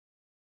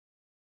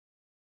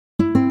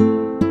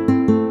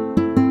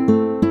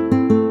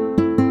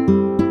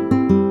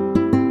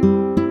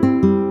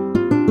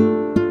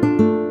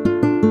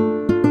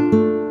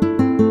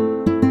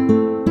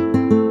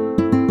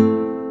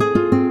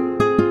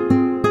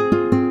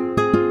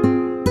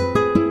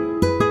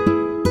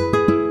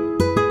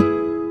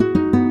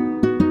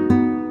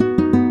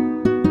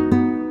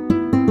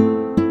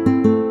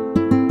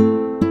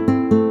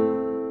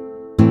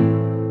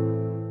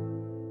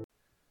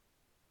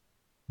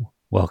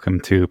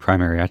Welcome to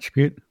Primary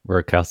Attribute. We're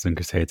a Castle and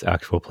Crusades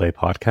actual play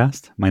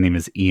podcast. My name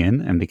is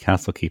Ian. I'm the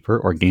Castle Keeper,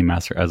 or Game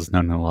Master as is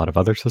known in a lot of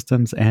other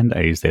systems, and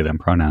I use they, them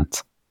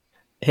pronouns.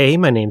 Hey,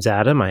 my name's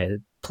Adam. I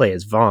play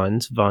as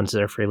Vons. Vons is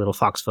our free little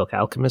foxfolk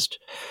alchemist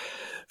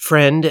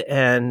friend,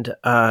 and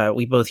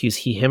we both use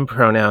he, him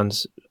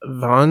pronouns.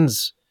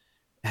 Vons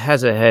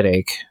has a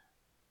headache.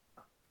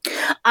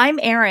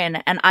 I'm Erin,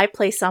 and I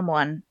play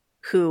someone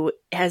who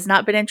has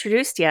not been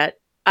introduced yet.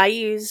 I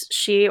use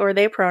she or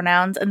they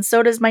pronouns, and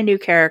so does my new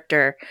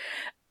character.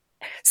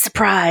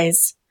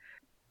 Surprise!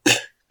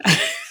 Hi,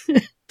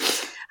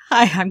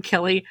 I'm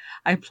Kelly.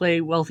 I play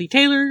Wealthy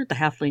Taylor, the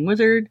halfling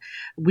wizard.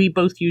 We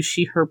both use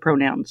she, her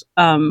pronouns.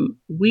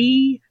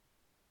 We're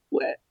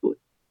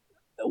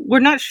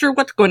not sure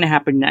what's going to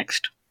happen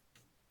next.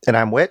 And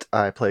I'm Wit.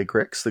 I play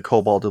Grix, the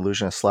kobold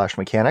illusionist /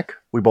 mechanic.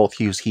 We both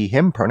use he,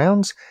 him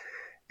pronouns,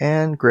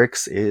 and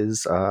Grix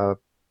is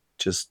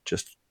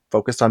just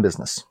focused on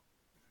business.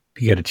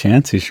 If you get a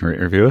chance, you should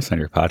review us on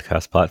your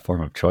podcast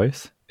platform of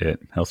choice. It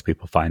helps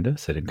people find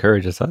us. It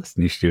encourages us.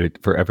 And you should do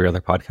it for every other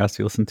podcast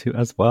you listen to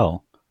as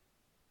well.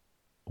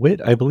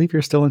 Wit, I believe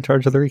you're still in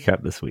charge of the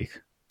recap this week.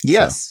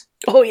 Yes.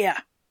 So. Oh,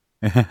 yeah.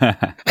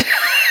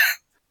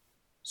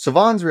 So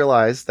Vons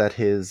realized that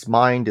his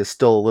mind is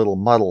still a little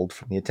muddled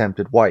from the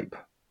attempted wipe.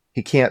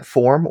 He can't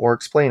form or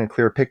explain a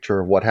clear picture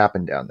of what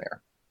happened down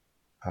there.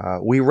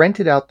 We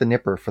rented out the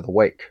Nipper for the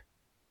wake.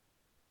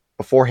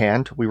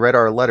 Beforehand, we read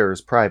our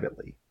letters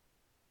privately.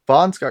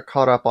 Vons got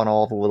caught up on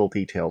all the little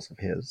details of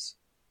his.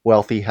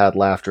 Wealthy had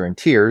laughter and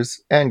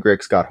tears, and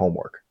Grix got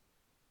homework.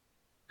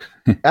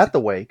 At the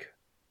wake,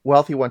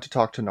 Wealthy went to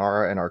talk to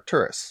Nara and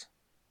Arcturus.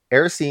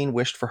 Erisine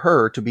wished for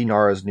her to be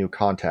Nara's new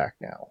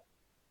contact now.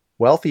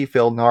 Wealthy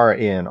filled Nara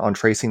in on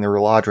tracing the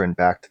Ruladrin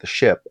back to the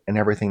ship and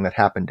everything that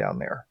happened down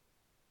there.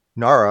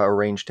 Nara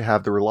arranged to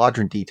have the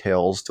Ruladrin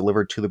details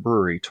delivered to the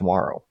brewery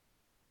tomorrow.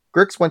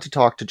 Grix went to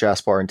talk to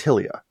Jaspar and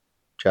Tilia.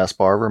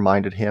 Jaspar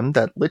reminded him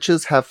that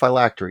liches have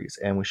phylacteries,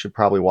 and we should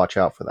probably watch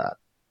out for that.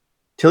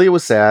 Tilia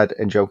was sad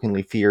and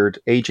jokingly feared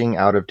aging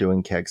out of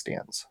doing keg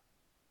stands.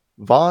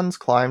 Vons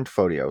climbed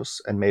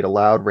Photios and made a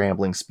loud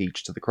rambling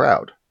speech to the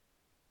crowd.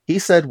 He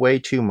said way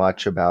too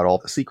much about all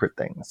the secret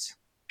things.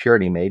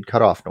 Purity made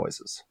cut-off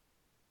noises.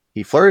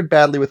 He flirted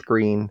badly with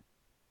Green,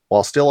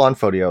 while still on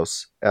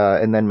Photios,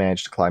 and then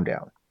managed to climb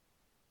down.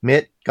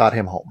 Mitt got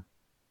him home.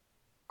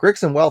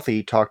 Grix and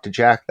Wealthy talked to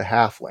Jack the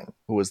Halfling,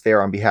 who was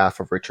there on behalf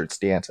of Richard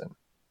Stanton.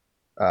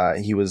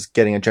 He was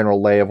getting a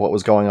general lay of what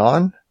was going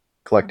on,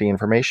 collecting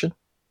information,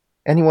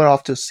 and he went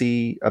off to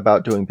see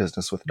about doing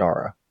business with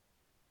Nara.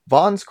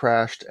 Vons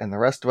crashed, and the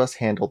rest of us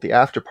handled the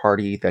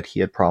after-party that he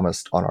had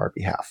promised on our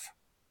behalf.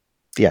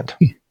 The end.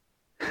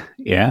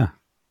 Yeah.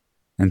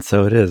 And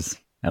so it is,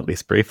 at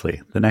least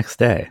briefly, the next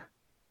day.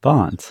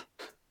 Vons,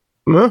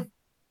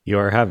 you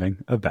are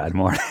having a bad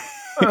morning.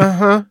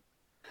 Uh-huh.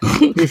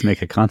 Please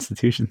make a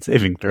Constitution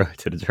saving throw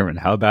to determine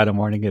how bad a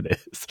morning it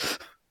is.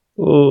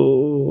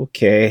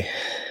 Okay.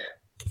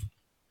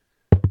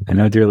 I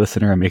know, dear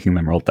listener, I'm making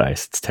them roll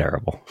dice. It's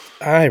terrible.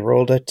 I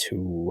rolled a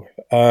 2.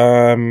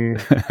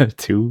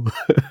 2?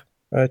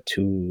 A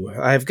 2.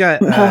 I've got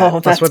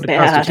that's plus 1 to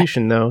bad.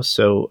 Constitution, though,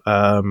 so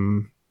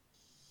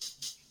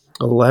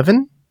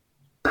 11?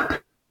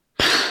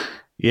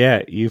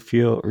 Yeah, you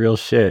feel real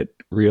shit.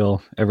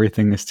 Real,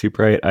 everything is too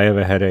bright. I have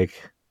a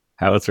headache.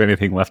 How is there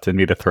anything left in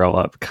me to throw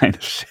up kind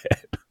of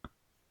shit?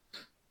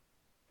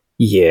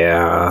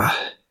 Yeah.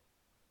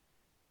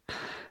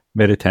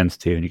 But it tends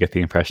to, and you get the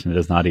impression it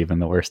is not even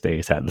the worst day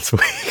he's had this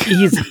week.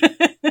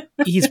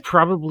 He's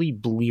probably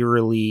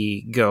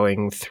blearily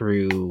going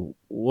through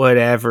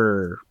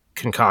whatever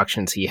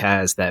concoctions he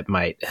has that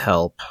might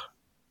help.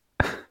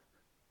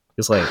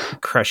 It's like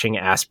crushing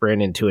aspirin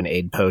into an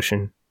aid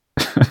potion.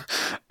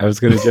 I was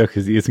going to joke,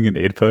 he's using an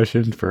aid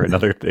potion for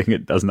another thing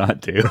it does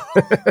not do.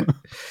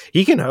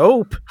 He can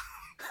hope.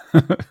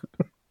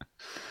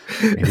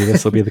 Maybe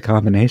this will be the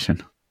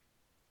combination.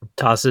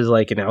 Tosses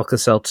like an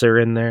Alka-Seltzer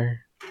in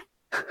there.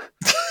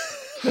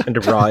 And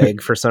a raw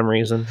egg for some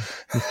reason.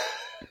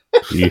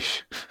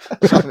 Yeesh.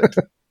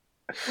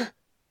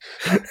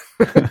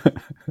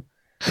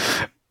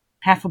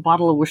 Half a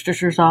bottle of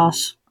Worcestershire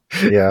sauce.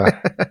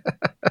 Yeah.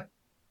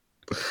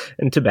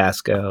 And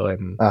Tabasco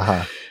and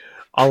Uh-huh.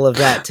 all of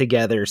that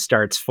together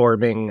starts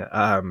forming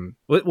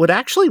what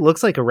actually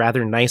looks like a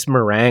rather nice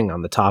meringue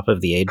on the top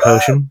of the aid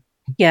potion.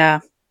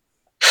 Yeah.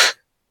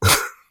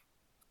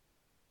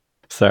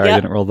 Sorry, Yep.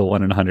 I didn't roll the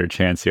 1 in 100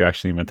 chance you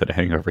actually meant a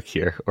hangover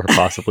cure, or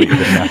possibly even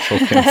natural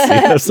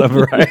cancer of some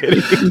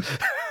variety.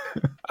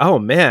 Oh,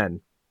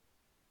 man.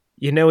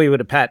 You know he would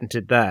have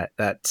patented that.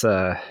 That's,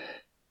 yeah,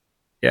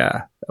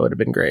 that would have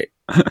been great.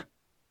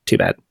 Too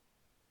bad.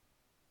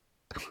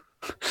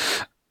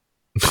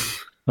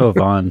 Oh,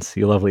 Vons,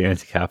 you lovely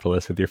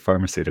anti-capitalist with your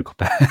pharmaceutical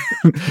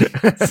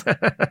patents.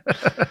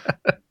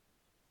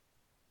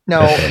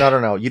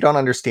 No. You don't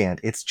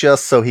understand. It's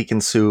just so he can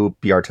sue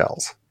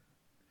Bjartels.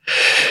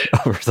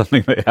 Over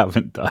something they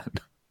haven't done.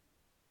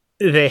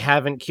 They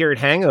haven't cured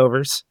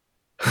hangovers.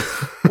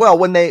 Well,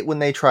 when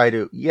they try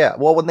to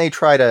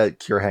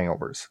cure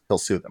hangovers, he'll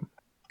sue them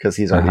because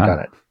he's already done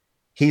it.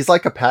 He's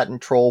like a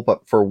patent troll,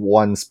 but for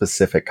one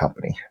specific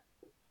company.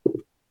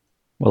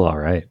 Well, all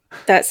right.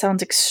 That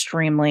sounds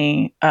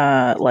extremely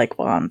like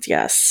Vons,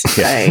 yes.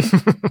 Yeah.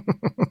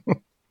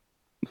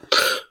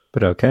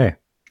 But okay.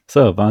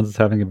 So, Vons is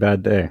having a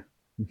bad day.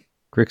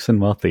 Grixon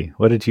Wealthy,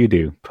 what did you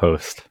do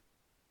post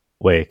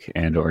wake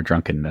and or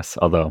drunkenness?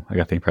 Although I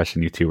got the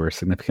impression you two were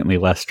significantly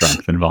less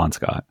drunk than Vons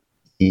got.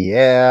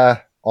 Yeah.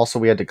 Also,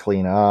 we had to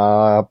clean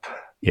up.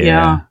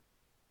 Yeah.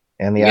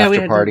 And the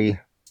after party.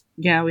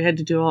 We had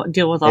to deal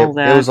with all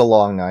that. It was a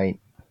long night.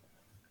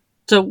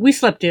 So we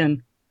slept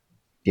in.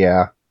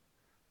 Yeah.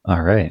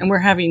 All right. And we're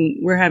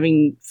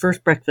having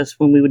first breakfast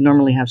when we would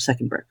normally have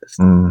second breakfast.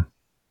 Mm.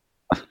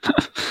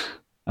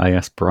 I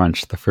asked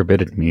brunch, the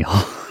forbidden meal.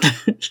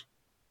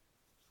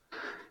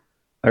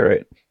 All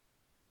right.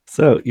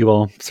 So you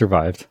all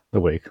survived the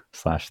wake /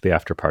 the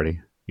after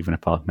party, even if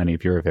many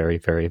of you are very,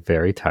 very,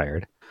 very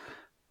tired.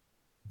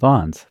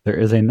 Vons, there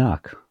is a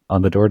knock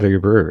on the door to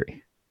your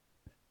brewery.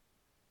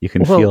 You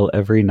can feel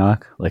every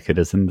knock like it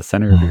is in the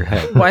center of your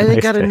head. Why they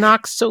gotta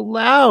knock so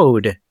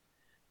loud?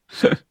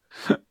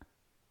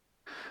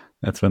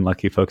 That's when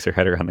lucky folks are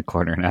head around the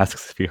corner and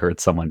asks if you heard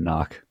someone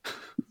knock.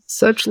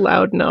 Such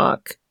loud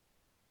knock.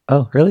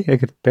 Oh, really? I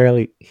could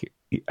barely hear.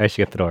 I should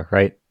get the door,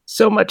 right?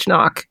 So much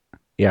knock.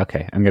 Yeah,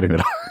 okay. I'm getting the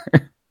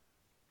door.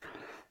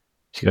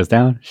 She goes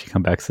down. She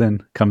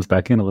comes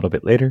back in a little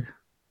bit later.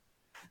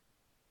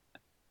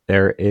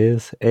 There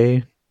is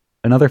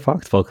another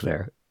foxfolk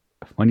there.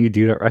 One you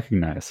do not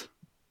recognize.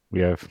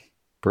 We have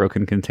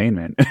broken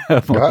containment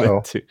of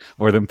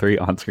more than 3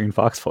 on-screen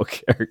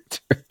foxfolk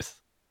characters.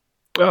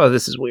 Oh,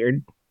 this is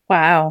weird.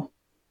 Wow.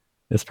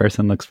 This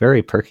person looks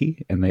very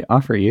perky, and they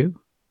offer you,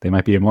 they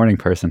might be a morning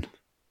person.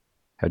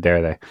 How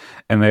dare they?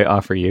 And they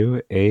offer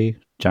you a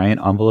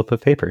giant envelope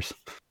of papers.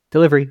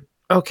 Delivery.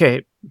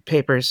 Okay,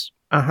 papers.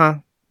 Uh-huh.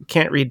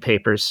 Can't read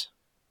papers.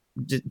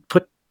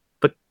 Put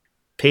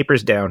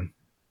papers down.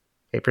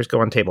 Papers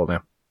go on table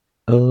now.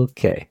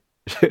 Okay.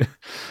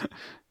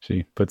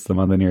 She puts them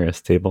on the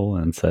nearest table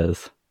and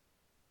says,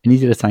 I need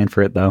you to sign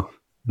for it, though.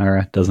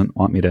 Nara doesn't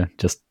want me to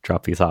just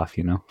drop these off,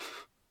 you know?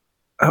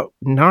 Oh,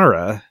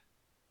 Nara?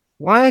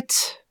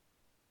 What?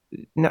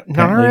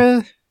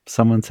 Nara?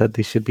 Someone said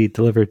they should be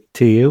delivered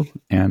to you,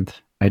 and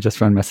I just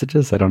run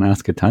messages. I don't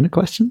ask a ton of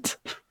questions.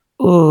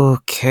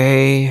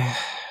 Okay.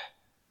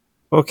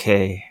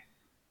 Okay.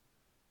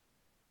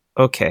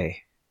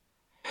 Okay.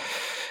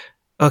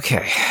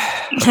 Okay.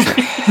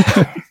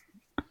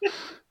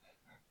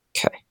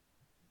 Okay.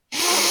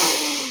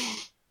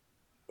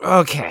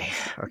 Okay.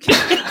 Okay.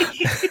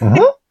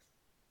 Uh-huh.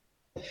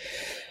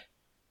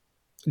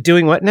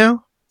 Doing what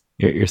now?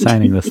 You're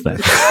signing this thing.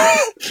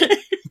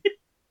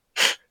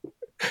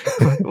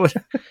 What?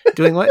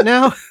 Doing what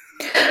now?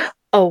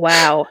 Oh,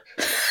 wow.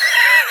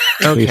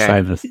 We Okay.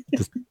 sign this.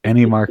 Just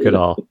any mark at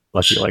all.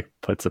 Lucky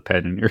puts a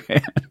pen in your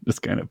hand.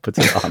 Just kind of puts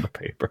it on the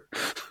paper.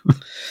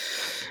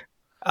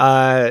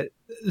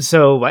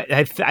 So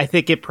I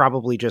think it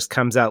probably just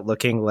comes out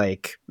looking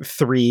like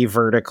 3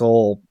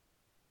 vertical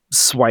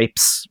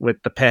swipes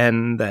with the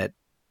pen that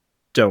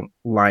don't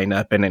line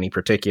up in any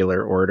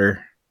particular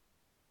order.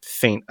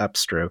 Faint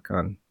upstroke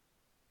on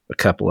a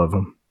couple of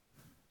them.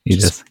 He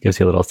just gives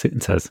you a little suit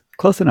and says,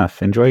 close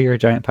enough. Enjoy your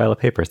giant pile of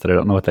papers that I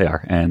don't know what they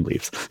are, and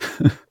leaves.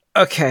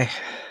 Okay.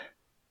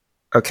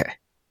 Okay.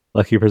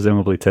 Lucky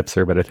presumably tips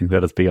her, but I think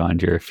that is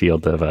beyond your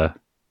field of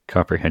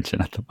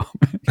comprehension at the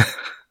moment.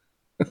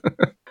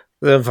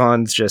 The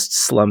Vons just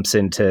slumps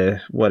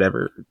into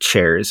whatever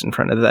chairs in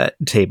front of that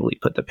table he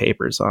put the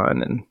papers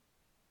on and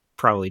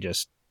probably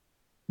just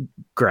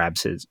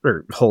grabs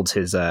holds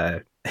his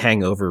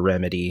hangover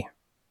remedy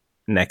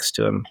next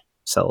to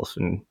himself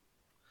and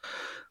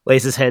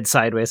lays his head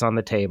sideways on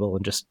the table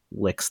and just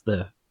licks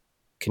the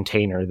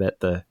container that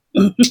the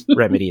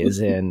remedy is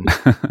in.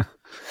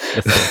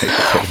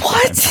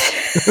 What?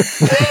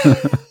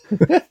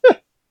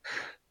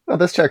 Well,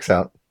 this checks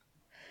out.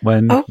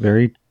 When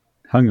very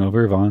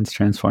hungover, Vons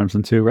transforms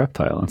into a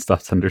reptile and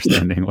stops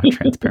understanding what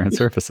transparent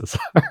surfaces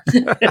are.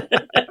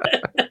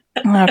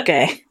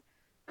 Okay.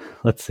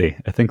 Let's see.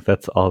 I think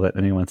that's all that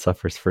anyone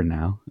suffers for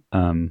now.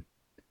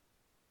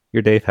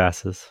 Your day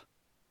passes.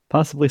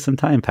 Possibly some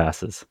time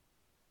passes.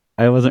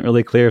 I wasn't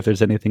really clear if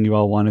there's anything you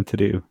all wanted to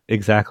do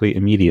exactly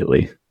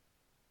immediately.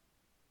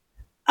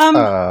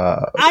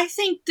 I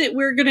think that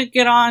we're going to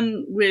get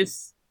on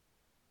with.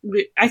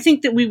 I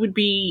think that we would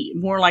be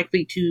more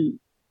likely to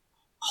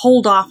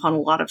hold off on a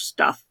lot of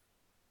stuff.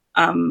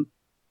 I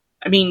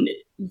mean,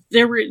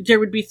 there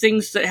would be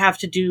things that have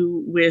to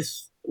do with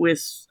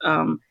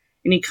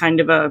any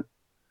kind of a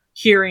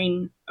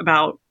hearing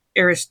about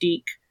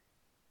Aristique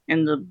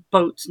and the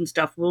boats and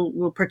stuff.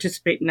 We'll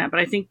participate in that,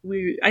 but I think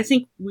we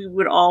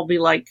would all be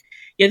like,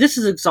 yeah, this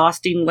is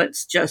exhausting.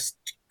 Let's just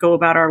go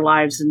about our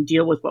lives and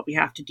deal with what we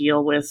have to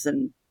deal with,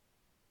 and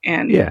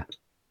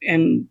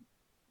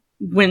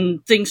when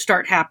things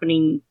start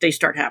happening, they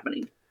start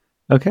happening.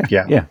 Okay.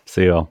 Yeah.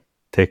 So you all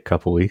take a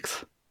couple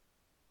weeks.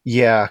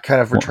 Yeah,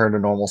 kind of return to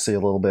normalcy a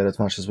little bit as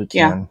much as we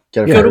Yeah. can.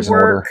 Get Go affairs to in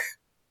order. work.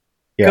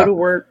 Yeah. Go to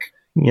work.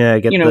 Yeah,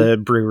 get You know- the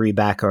brewery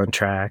back on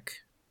track.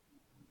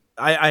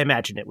 I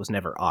imagine it was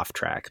never off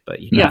track,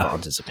 but you know, No.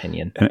 Vaughn's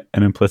opinion.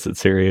 An implicit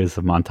series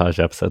of montage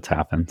episodes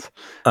happens.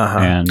 Uh-huh.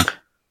 And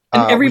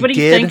And we everybody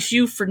did- thanks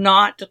you for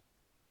not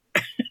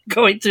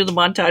going through the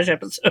montage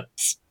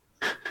episodes.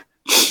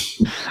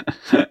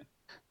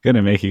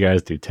 gonna make you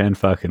guys do 10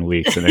 fucking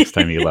weeks the next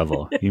time you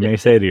level. You may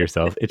say to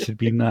yourself, it should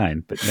be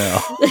 9, but no.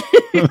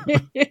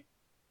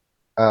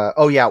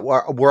 Oh yeah,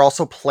 we're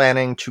also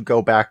planning to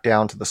go back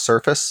down to the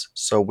surface,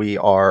 so we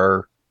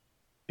are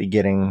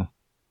beginning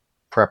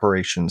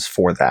preparations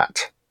for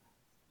that.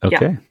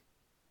 Okay.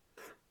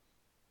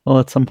 Well,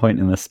 at some point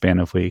in this span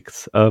of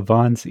weeks,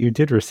 Vaughn's, you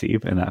did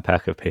receive in that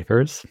pack of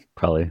papers,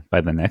 probably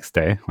by the next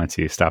day, once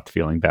you stopped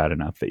feeling bad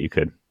enough that you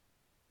could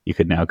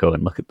now go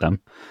and look at them.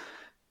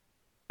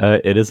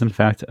 It is, in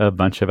fact, a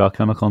bunch of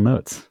alchemical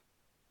notes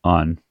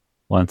on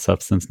one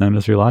substance known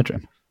as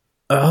Rulodrin.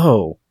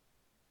 Oh,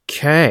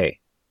 okay.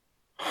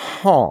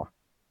 Huh.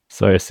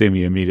 So I assume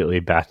you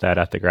immediately bat that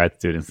at the grad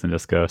students and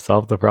just go,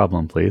 solve the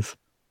problem, please.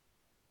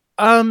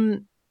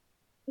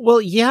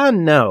 Well, yeah,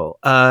 no.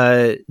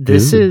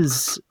 This Ooh.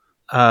 is,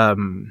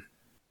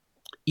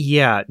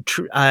 yeah,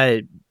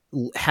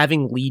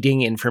 having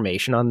leading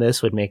information on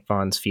this would make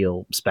Vaughn's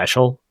feel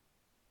special,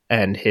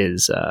 and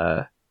his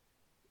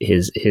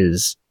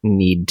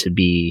need to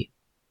be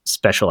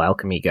special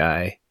alchemy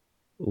guy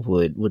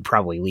would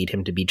probably lead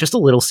him to be just a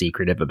little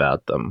secretive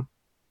about them.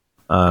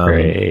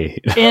 Great.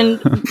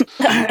 And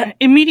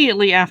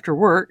immediately after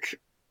work,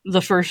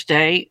 the first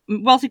day,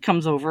 Wealthy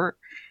comes over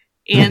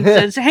and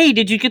says, "Hey,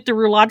 did you get the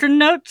Rulodrin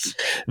notes?"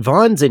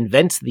 Vaughn's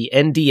invents the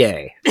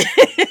NDA.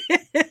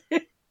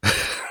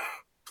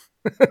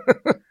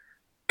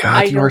 God,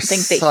 I you don't are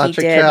think that he such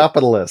a did.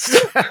 capitalist.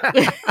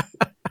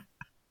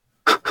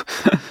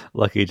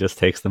 Lucky just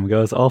takes them,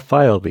 goes, I'll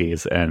file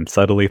these, and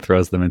subtly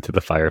throws them into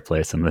the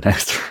fireplace in the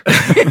next room.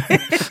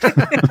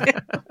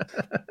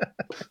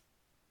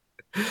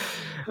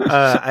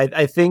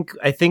 I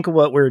think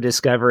what we're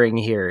discovering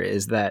here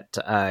is that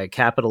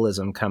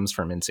capitalism comes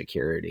from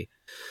insecurity.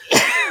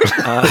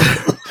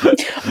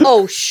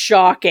 Oh,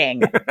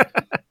 shocking. I'm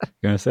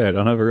gonna say I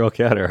don't have a real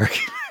cat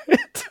argument.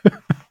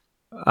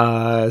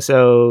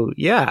 So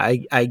yeah,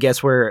 I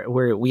guess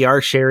we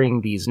are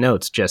sharing these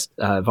notes. Just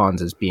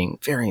Vaughn's is being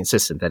very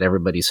insistent that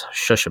everybody's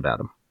shush about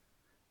him.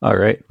 All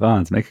right,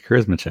 Vaughn's, make a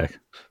charisma check.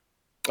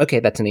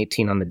 Okay, that's an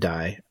 18 on the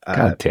die.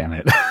 God damn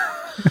it.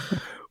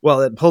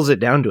 Well, it pulls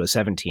it down to a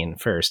 17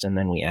 first, and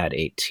then we add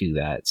 8 to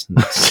that. So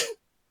that's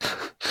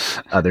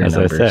other As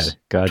numbers. I said,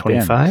 God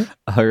damn it. 25?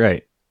 All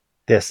right.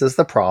 This is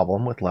the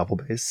problem with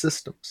level-based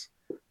systems.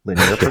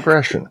 Linear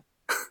progression.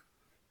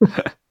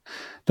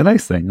 The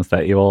nice thing is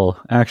that you will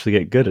actually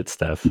get good at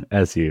stuff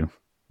as you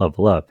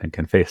level up and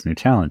can face new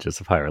challenges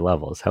of higher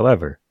levels.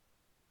 However,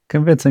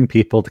 convincing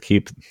people to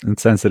keep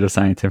insensitive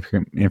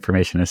scientific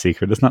information a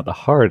secret is not the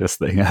hardest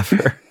thing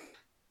ever.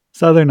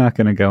 So they're not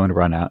going to go and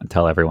run out and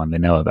tell everyone they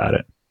know about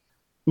it.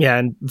 Yeah,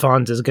 and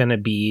Vaughn's is going to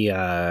be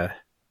kind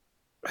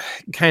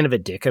of a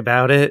dick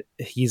about it.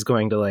 He's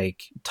going to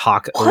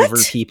talk What?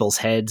 over people's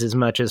heads as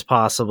much as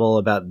possible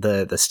about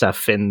the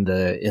stuff in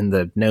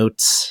the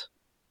notes.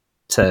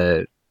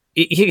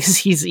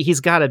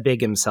 He's got to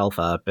big himself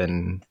up,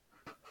 and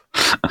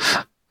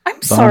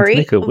I'm sorry.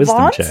 make a wisdom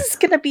Vaughn's check. is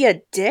going to be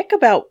a dick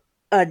about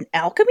an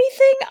alchemy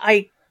thing?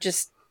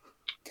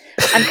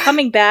 I'm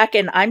coming back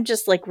and I'm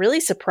just really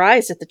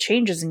surprised at the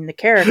changes in the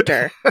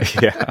character.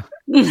 Yeah.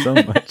 So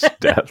much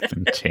depth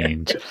and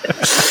change.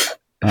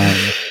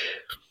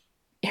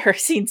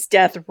 Erisine's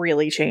death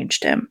really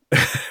changed him.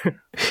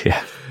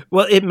 Yeah.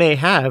 well, it may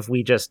have.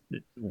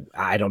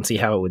 I don't see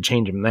how it would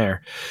change him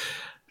there.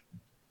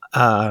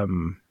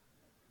 I'm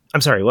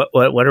sorry.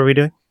 What are we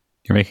doing?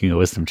 You're making a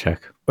wisdom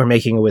check. We're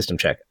making a wisdom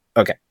check.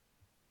 Okay.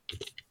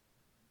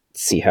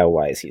 Let's see how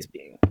wise he's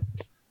being.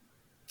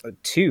 A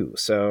 2.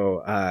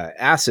 So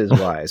ass is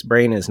wise,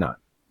 brain is not.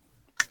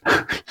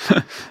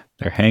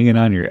 They're hanging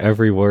on your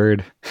every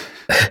word.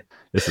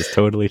 This is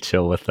totally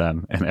chill with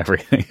them, and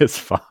everything is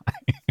fine.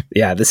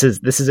 Yeah, this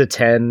is a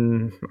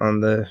 10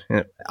 on the.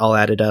 I'll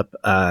add it up.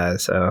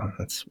 So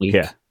that's weak.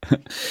 Yeah.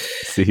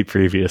 See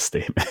previous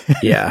statement.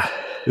 Yeah.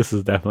 This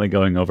is definitely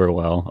going over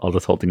well. I'll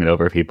just holding it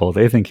over people.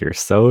 They think you're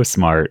so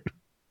smart.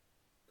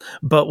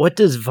 But what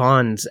does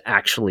Vaughn's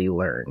actually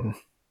learn?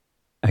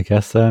 I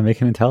guess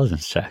make an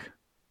intelligence check.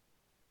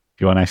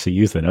 If you want to actually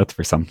use the notes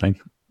for something.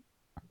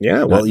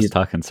 Yeah, Not just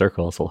talk in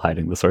circles while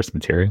hiding the source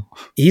material.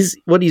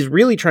 What he's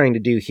really trying to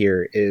do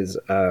here is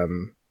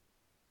the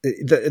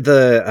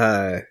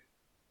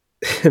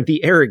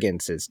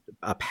arrogance is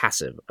a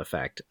passive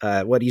effect.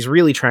 What he's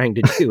really trying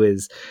to do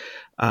is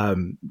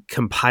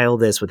compile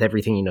this with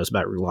everything he knows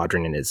about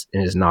Rulodrin in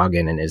his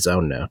noggin and his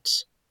own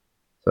notes.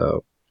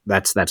 So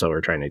that's what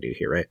we're trying to do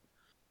here, right?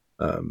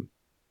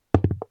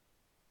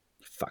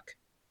 Fuck.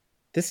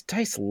 This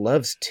dice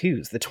loves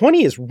 2s. The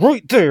 20 is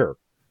right there.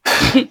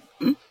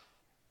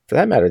 For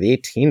that matter, the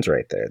 18's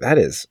right there. That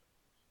is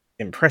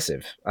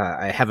impressive.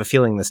 I have a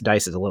feeling this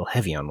dice is a little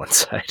heavy on one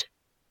side.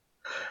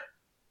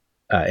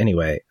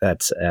 Anyway,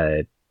 that's,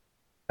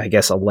 I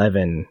guess,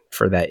 11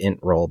 for that int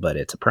roll, but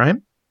it's a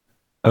prime.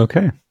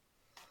 Okay.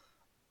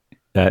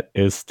 That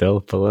is still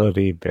below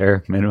the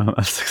bare minimum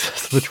of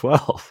success of the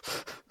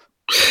 12.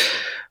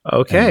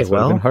 Okay, It's been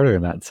well, harder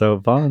than that. So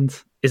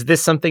Bonds, is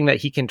this something that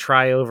he can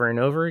try over and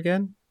over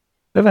again?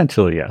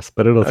 eventually, yes,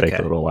 but it'll take Okay.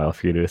 a little while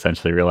for you to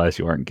essentially realize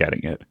you aren't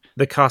getting it.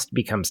 The cost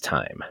becomes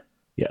time.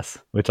 Yes,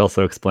 which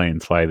also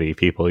explains why the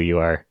people you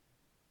are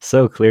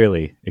so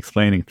clearly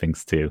explaining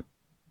things to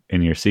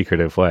in your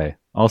secretive way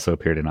also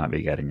appear to not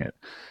be getting it.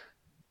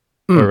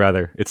 Or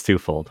rather, it's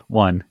twofold.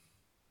 One,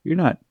 you're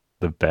not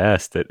the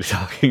best at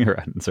talking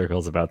around in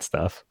circles about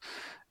stuff.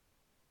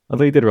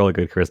 Although you did roll a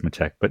good charisma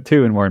check. But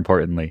two, and more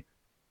importantly,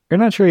 you're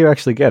not sure you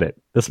actually get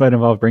it. This might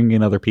involve bringing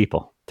in other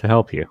people to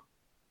help you.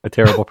 A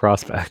terrible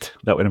prospect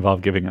that would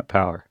involve giving up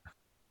power.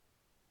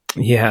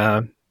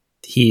 Yeah,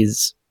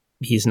 he's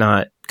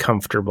not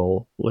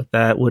comfortable with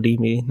that, would he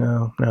be?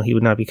 No, he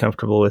would not be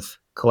comfortable with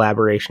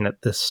collaboration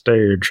at this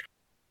stage.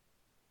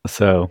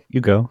 So you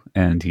go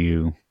and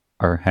you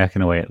are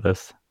hacking away at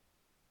this.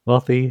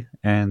 Wealthy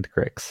and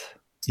Grix.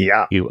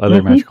 Yeah. You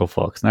other magical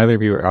folks. Neither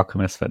of you are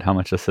alchemists, but how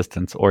much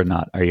assistance or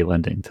not are you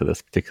lending to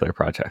this particular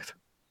project?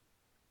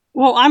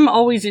 Well, I'm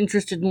always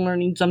interested in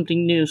learning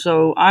something new,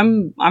 so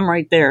I'm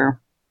right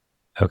there.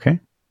 Okay.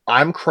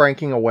 I'm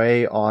cranking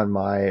away on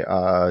my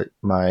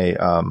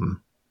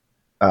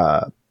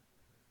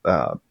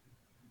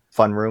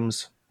fun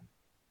rooms.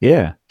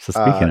 Yeah. So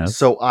speaking of,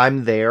 so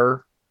I'm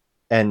there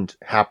and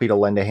happy to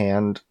lend a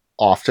hand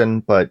often,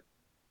 but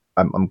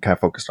I'm kind of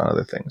focused on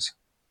other things.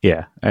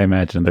 yeah, I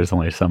imagine there's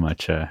only so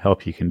much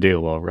help you can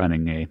do while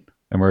running a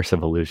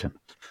immersive illusion.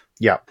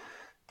 Yeah.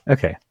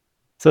 Okay.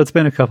 So it's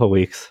been a couple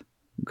weeks.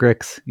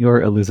 Grix,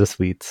 your Elusa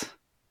Suites,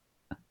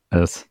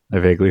 as I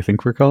vaguely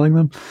think we're calling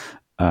them,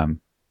 have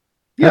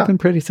been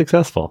pretty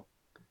successful.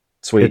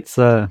 Sweet. It's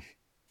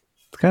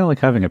kind of like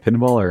having a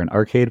pinball or an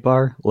arcade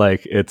bar.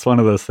 Like, it's one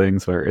of those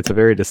things where it's a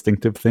very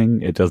distinctive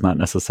thing. It does not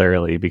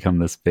necessarily become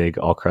this big,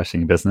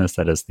 all-crushing business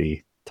that is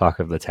the talk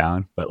of the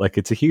town, but like,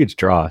 it's a huge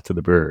draw to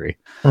the brewery.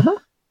 Mm-hmm.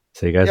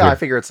 So you guys, I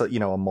figure it's a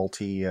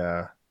multi.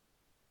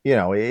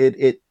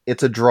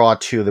 It's a draw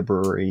to the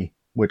brewery,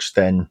 which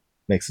then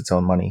makes its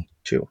own money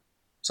too.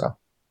 So,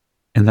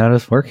 and that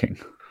is working.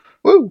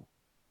 Woo!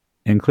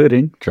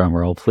 Including,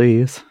 drumroll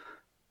please.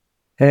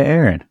 Hey,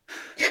 Aaron.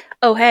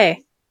 Oh,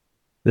 hey.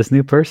 This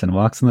new person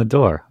walks in the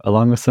door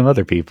along with some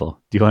other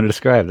people. Do you want to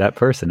describe that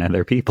person and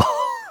their people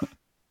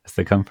as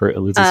they come for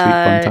Elusa Sweet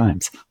fun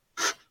times?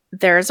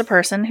 There's a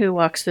person who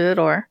walks through the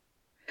door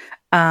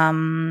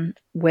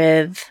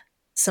with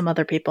some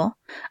other people.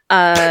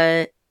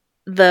 The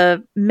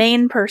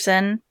main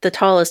person, the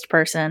tallest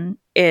person,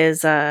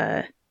 is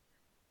a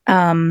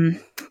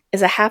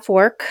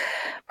half-orc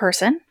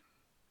person.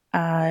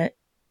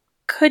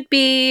 Could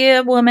be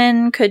a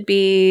woman, could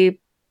be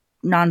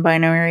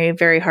non-binary,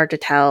 very hard to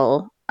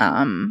tell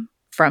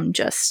from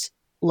just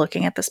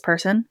looking at this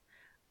person.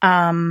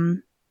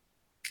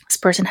 This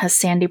person has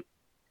sandy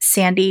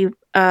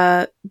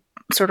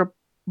sort of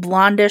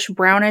blondish,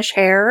 brownish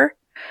hair.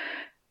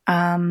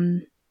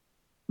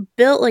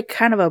 Built like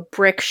kind of a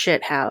brick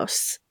shit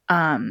house.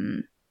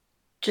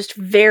 Just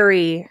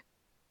very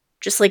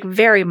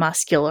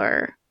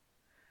muscular.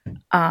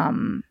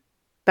 About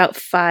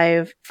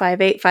 5'8",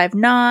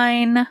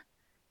 5'9".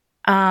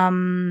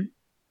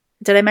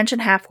 Did I mention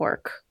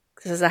half-orc?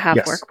 This is a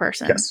half-orc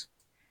person. Yes.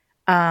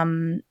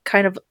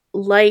 Kind of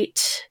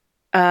light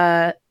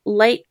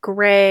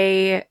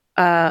gray,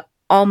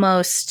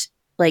 almost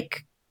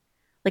like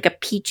a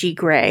peachy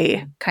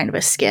gray kind of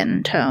a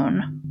skin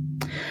tone.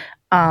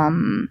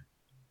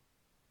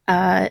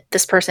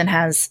 This person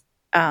has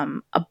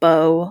a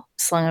bow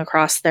slung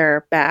across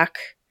their back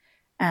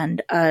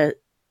and a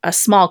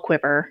small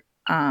quiver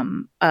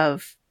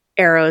of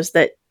arrows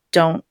that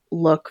don't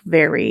look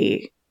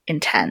very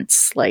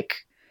intense.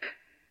 Like,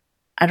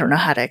 I don't know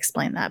how to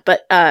explain that,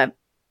 but at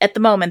the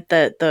moment,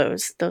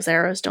 those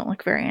arrows don't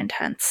look very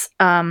intense.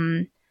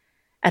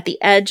 At the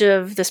edge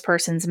of this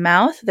person's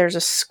mouth, there's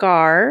a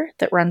scar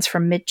that runs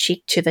from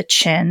mid-cheek to the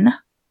chin.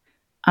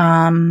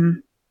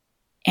 And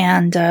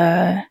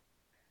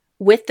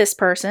with this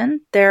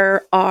person,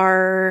 there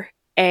are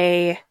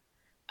a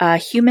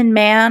human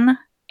man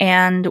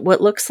and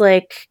what looks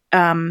like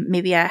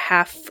maybe a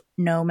half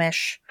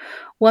gnomish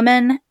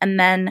woman, and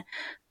then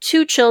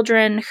two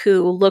children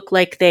who look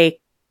like they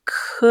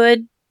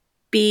could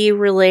be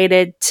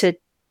related to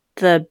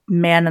the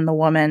man and the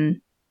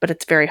woman, but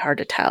it's very hard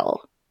to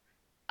tell.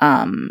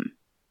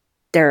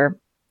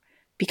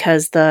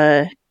 Because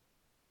the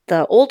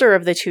older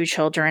of the two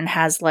children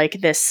has like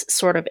this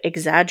sort of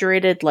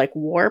exaggerated like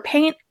war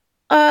paint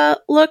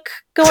look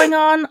going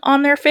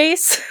on their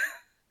face.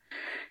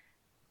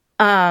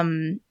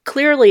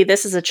 Clearly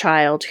this is a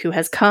child who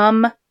has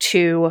come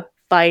to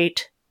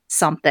fight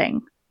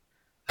something.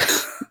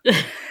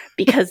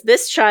 Because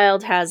this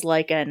child has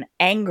like an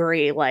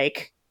angry,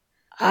 like,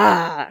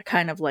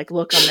 kind of like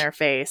look on their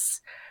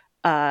face.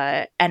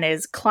 and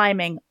is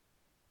climbing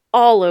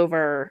all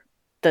over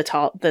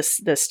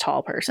this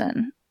tall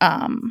person.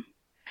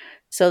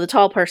 So the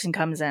tall person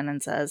comes in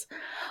and says,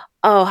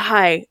 "Oh,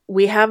 hi,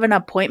 we have an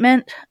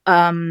appointment.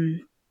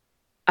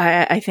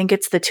 I think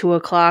it's the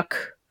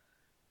 2:00."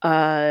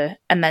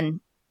 And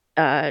then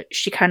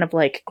she kind of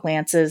like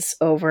glances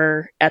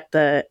over at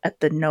the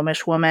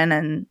gnomish woman,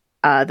 and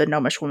the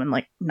gnomish woman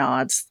like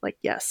nods, like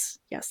yes,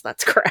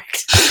 that's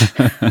correct.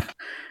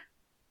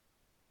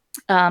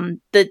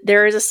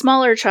 There is a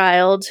smaller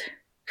child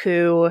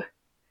who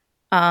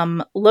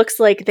looks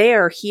like they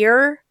are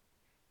here,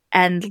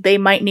 and they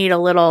might need a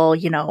little,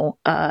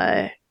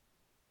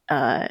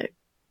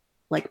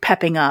 like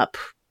pepping up,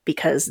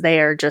 because they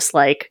are just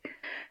like,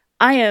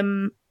 I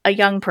am a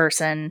young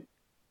person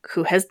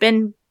who has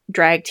been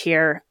dragged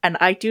here, and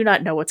I do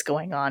not know what's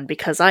going on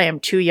because I am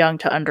too young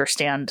to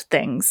understand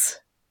things,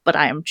 but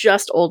I am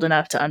just old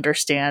enough to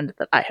understand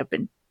that I have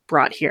been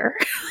brought here.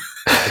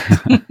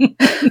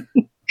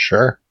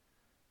 Sure.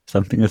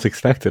 Something is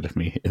expected of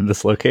me in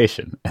this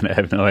location, and I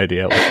have no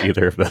idea what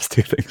either of those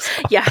two things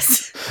are.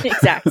 Yes,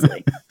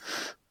 exactly.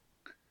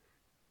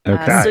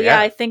 Okay. So yeah,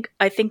 I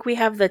think we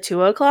have the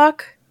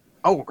 2:00.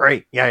 Oh,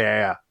 great.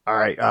 Yeah. All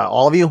right.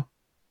 All of you?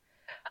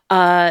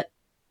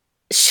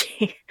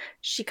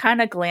 She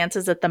kind of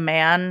glances at the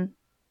man,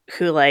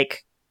 who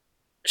like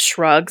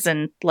shrugs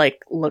and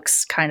like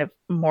looks kind of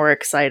more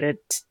excited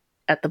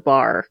at the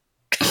bar.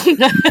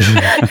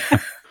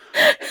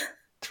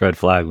 It's red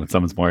flag when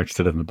someone's more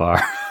interested in the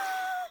bar.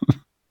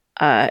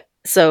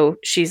 So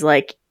she's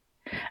like,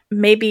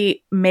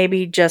 maybe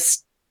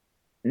just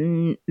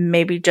 2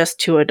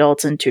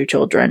 adults and 2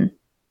 children.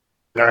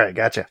 All right.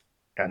 Gotcha.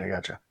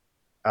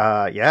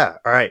 Yeah.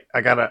 All right.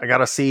 I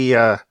gotta see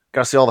all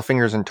the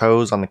fingers and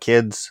toes on the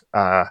kids.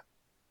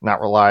 Not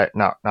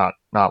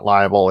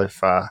liable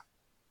if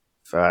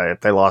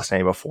they lost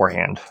any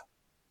beforehand.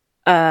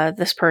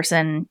 This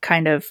person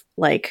kind of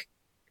like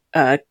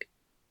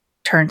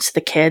turns to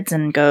the kids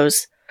and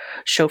goes,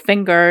 "Show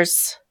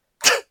fingers,"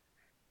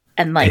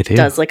 and like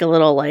does like a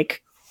little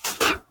like,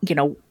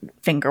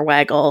 finger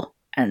waggle,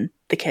 and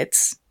the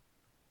kids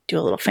do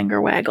a little finger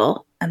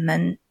waggle, and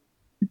then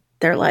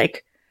they're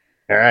like,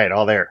 "All right,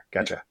 all there,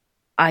 gotcha."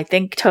 I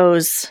think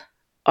toes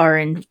are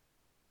in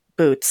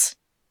boots.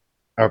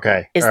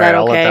 Okay, is all that right,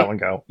 I'll okay? let that one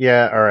go.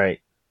 Yeah, all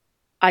right.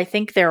 I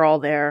think they're all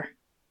there.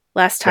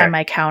 Last time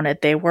I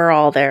counted, they were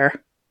all there.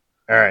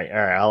 All right,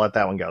 I'll let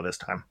that one go this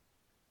time.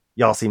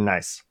 Y'all seem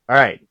nice. All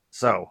right,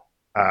 so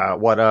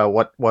what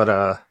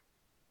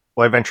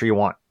adventure you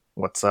want?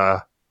 What's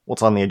on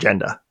the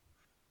agenda?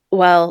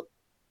 Well,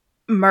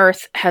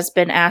 Mirth has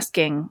been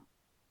asking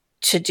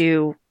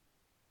to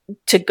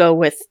go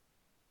with,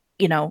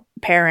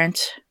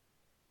 parent.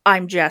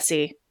 I'm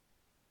Jyessi.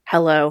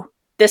 Hello,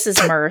 this is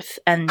Mirth,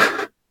 and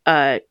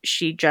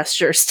she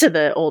gestures to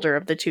the older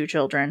of the 2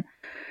 children.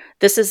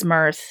 This is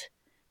Mirth.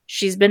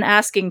 She's been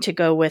asking to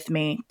go with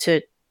me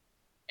to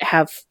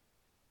have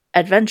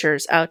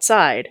adventures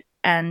outside,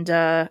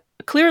 and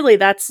clearly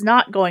that's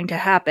not going to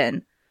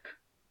happen.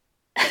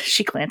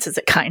 She glances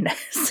at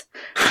Kindness.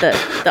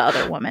 The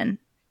other woman.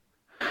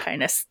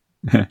 Kindness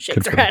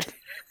shakes her head.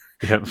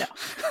 Yep. No,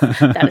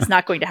 that is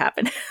not going to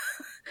happen.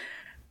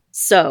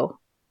 So,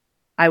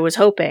 I was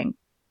hoping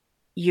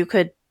you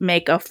could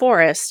make a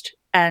forest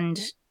and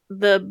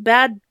the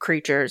bad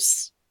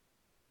creatures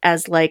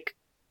as like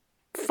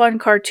fun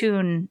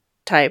cartoon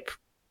type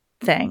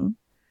thing.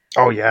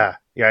 Oh yeah,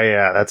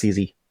 that's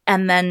easy.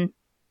 And then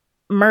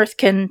Mirth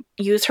can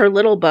use her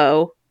little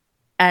bow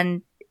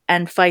and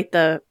fight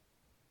the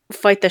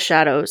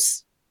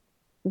shadows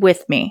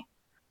with me.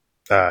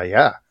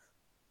 Yeah,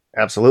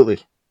 absolutely.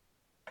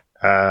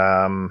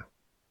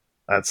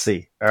 Let's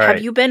see. All right.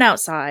 Have you been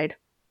outside?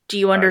 Do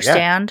you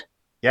understand?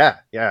 Yeah.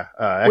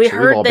 Actually, we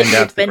heard we've all that been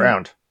down you've to the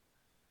ground.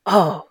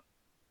 Oh,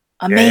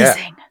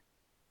 amazing.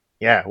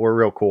 Yeah, we're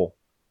real cool.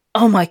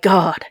 Oh my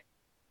god.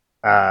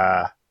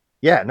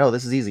 Yeah, no,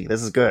 this is easy.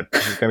 This is good.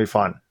 This is gonna be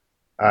fun.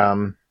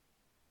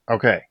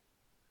 Okay.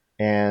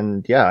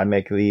 And yeah, I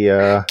make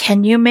the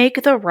Can you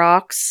make the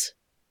rocks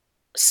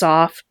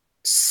soft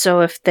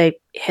so if they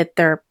hit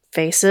their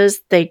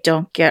faces they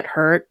don't get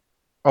hurt?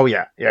 Oh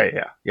yeah.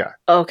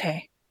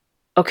 Okay,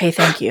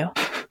 thank you.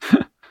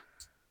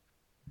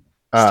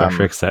 Star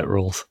Trek set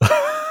rules.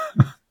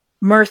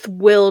 Mirth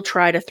will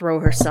try to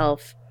throw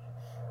herself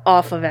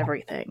off of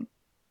everything,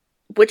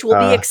 which will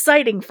be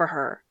exciting for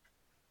her.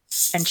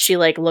 And she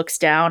like looks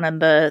down,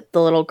 and the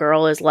little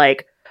girl is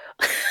like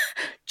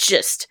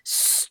just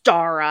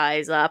star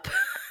eyes up.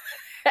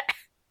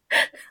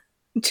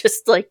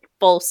 Just like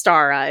full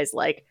star eyes,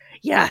 like,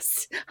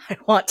 yes, I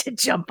want to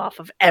jump off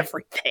of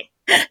everything.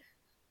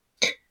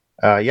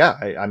 Yeah,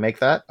 I make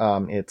that.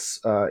 It's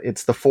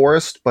the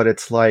forest, but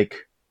it's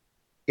like,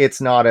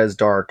 it's not as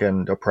dark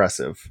and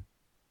oppressive.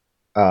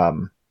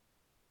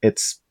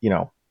 It's,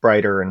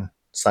 brighter and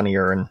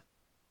sunnier, and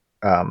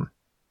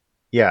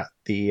yeah,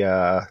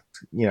 the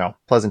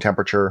pleasant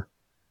temperature.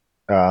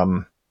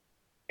 And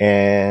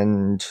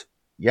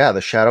yeah,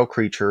 the shadow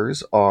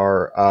creatures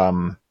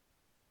are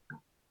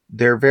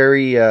They're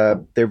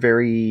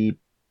very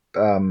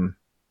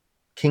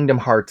Kingdom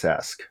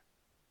Hearts-esque.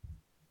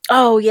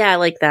 Oh yeah, I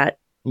like that.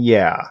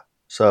 Yeah.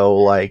 So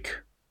like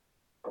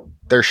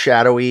they're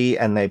shadowy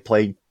and they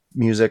play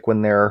music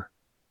when they're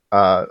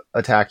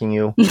attacking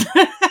you. You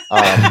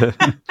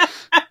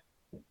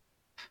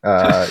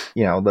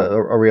know,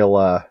 a real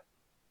lot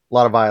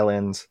of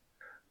violins.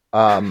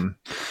 Can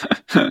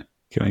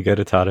we get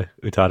Utada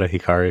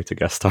Hikaru to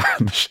guest star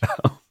on the show?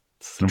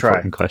 It's an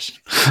important question.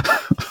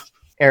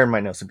 Aaron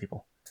might know some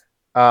people.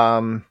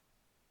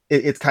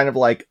 It's kind of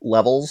like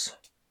levels.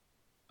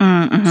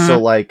 Mm-hmm. So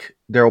like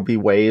there will be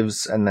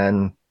waves and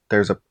then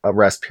there's a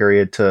rest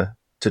period to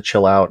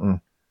chill out, and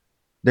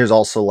there's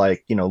also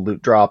like, you know,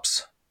 loot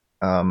drops.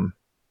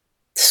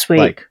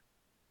 Sweet.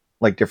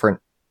 Like different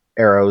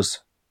arrows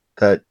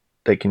that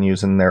they can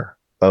use in their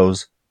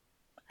bows.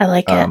 I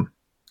like it.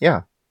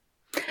 Yeah.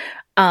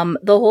 The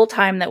whole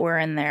time that we're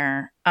in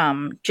there,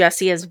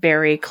 Jyessi is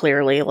very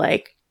clearly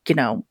like, you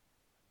know,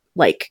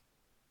 like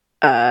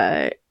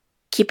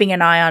keeping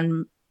an eye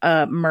on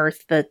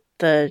Mirth,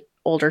 the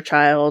older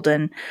child,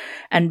 and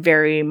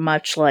very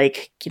much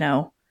like, you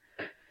know,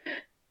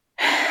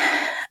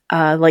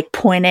 like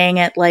pointing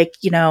at like,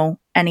 you know,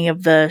 any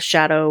of the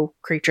shadow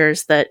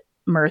creatures that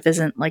Mirth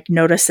isn't like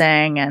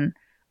noticing, and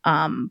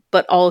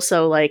but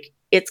also like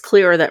it's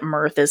clear that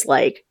Mirth is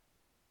like,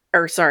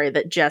 or sorry,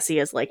 that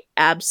Jyessi is like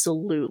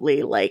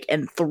absolutely like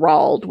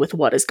enthralled with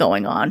what is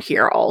going on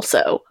here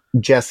also.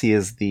 Jyessi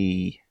is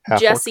the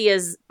half-orc? Jyessi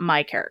is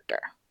my character.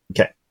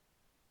 Okay.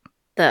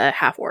 The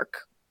half-orc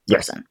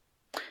person.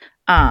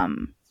 Yes.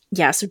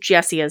 Yeah, so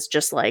Jyessi is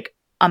just like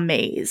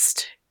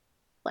amazed.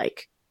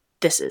 Like,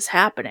 this is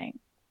happening.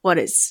 What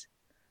is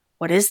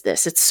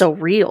this? It's so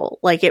real.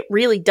 Like, it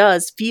really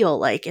does feel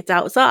like it's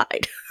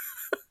outside.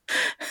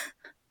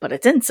 But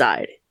it's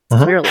inside.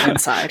 It's clearly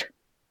inside.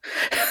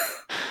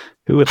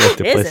 Who would like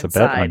to It place is a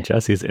bet on inside.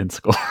 Jessie's in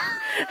score?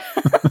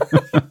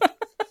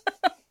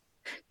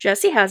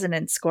 Jyessi has an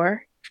in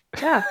score.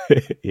 Yeah.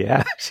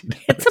 Yeah, she does.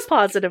 It's a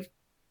positive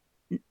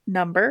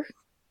number.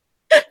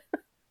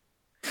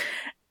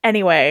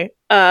 Anyway,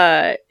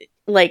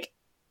 like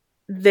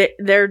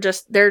they're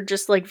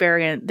just like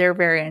very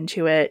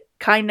into it.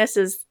 Kindness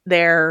is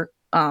there,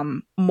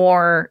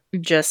 more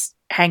just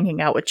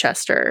hanging out with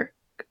Chester,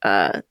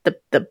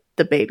 the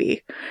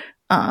baby,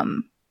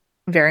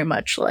 very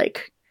much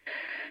like,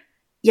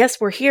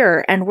 yes, we're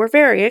here and we're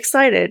very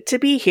excited to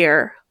be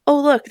here. Oh,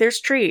 look,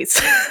 there's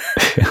trees.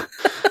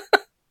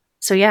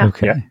 So yeah.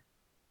 Okay. Yeah.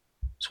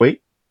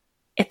 Sweet.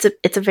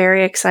 It's a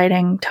very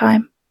exciting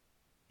time.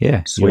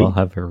 Yeah, Sweet. you all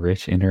have a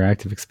rich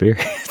interactive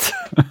experience.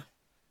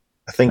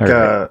 I think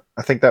All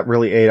I think that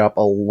really ate up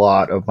a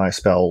lot of my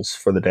spells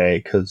for the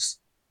day, because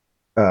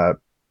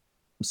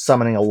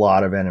summoning a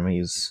lot of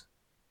enemies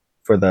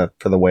for the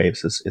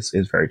waves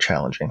is very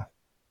challenging.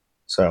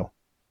 So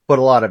put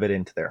a lot of it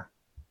into there.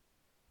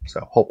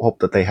 So hope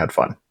that they had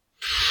fun.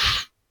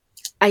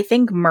 I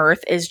think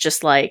Mirth is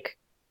just like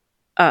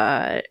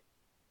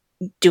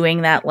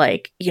doing that,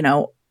 like, you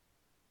know,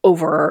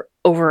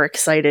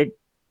 overexcited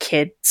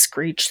kid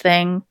screech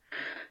thing.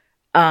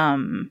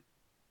 And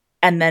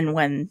then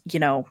when, you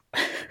know,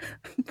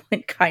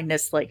 when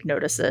Kindness like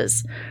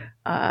notices,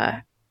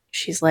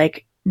 she's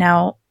like,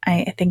 now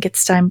I think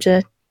it's time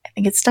to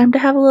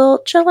have a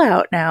little chill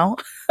out now.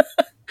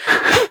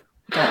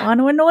 Don't want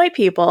to annoy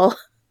people.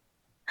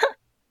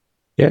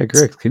 Yeah,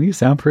 Grix, can you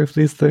soundproof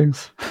these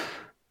things?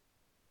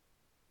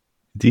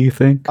 Do you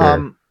think?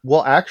 Or?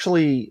 Well,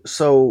 actually,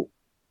 so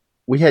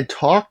we had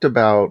talked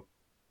about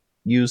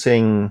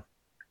using,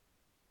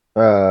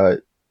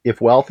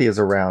 if Wealthy is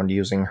around,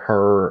 using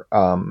her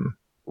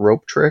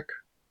rope trick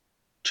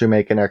to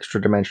make an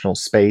extra dimensional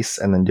space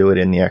and then do it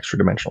in the extra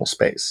dimensional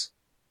space.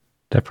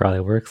 That probably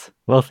works.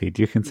 Wealthy,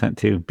 do you consent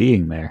to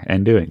being there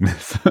and doing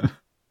this?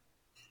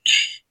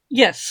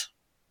 Yes.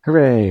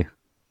 Hooray!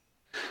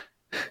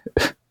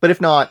 But if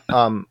not,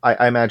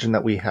 I imagine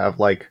that we have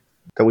like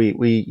that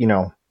we you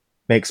know,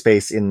 make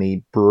space in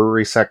the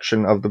brewery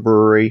section of the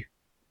brewery,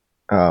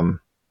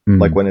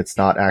 like when it's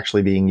not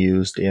actually being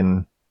used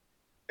in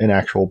an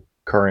actual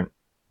current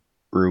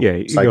brew Yeah,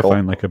 you cycle. go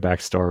find like a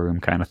back storeroom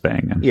kind of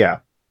thing. And Yeah.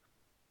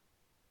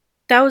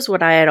 That was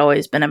what I had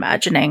always been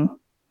imagining.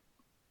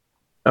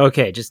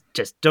 Okay, just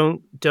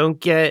don't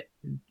get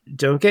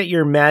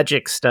your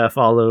magic stuff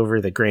all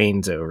over the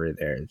grains over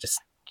there. Just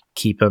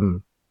keep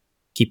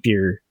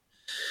your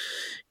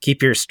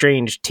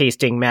strange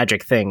tasting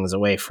magic things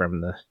away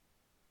from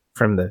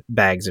the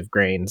bags of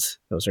grains.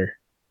 Those are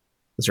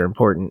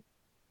important.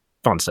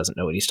 Fonz doesn't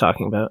know what he's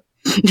talking about.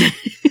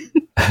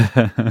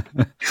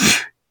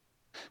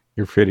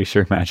 You're pretty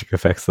sure magic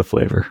affects the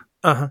flavor.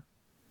 Uh-huh.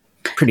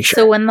 Pretty sure.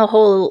 So when the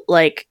whole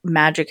like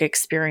magic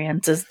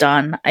experience is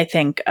done, I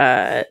think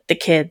the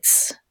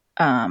kids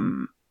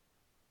and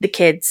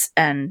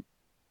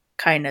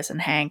Kindness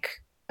and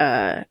Hank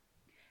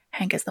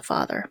is the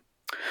father,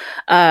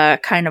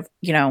 kind of,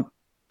 you know,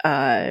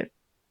 kind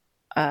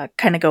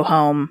of go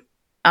home.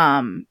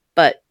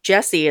 But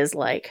Jyessi is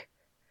like,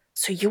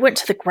 so you went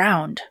to the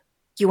ground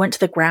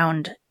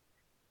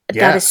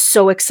That is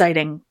so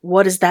exciting.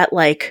 What is that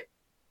like?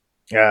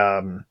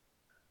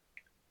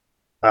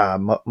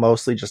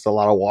 Mostly just a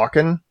lot of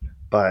walking,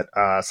 but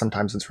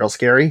sometimes it's real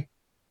scary.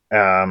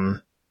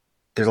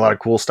 There's a lot of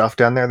cool stuff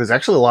down there. There's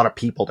actually a lot of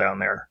people down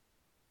there.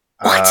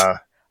 What?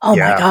 Oh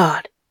my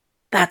god.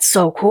 That's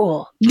so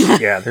cool.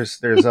 Yeah,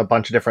 there's a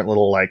bunch of different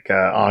little like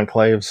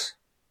enclaves.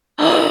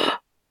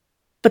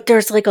 But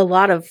there's like a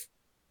lot of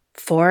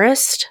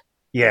forest?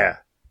 Yeah.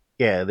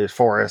 Yeah, there's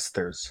forest,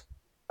 there's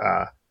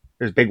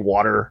big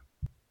water.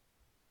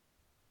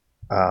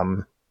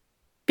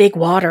 Big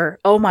water.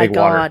 Oh my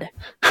god.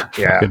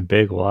 Yeah. Fucking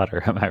big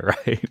water, am I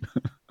right?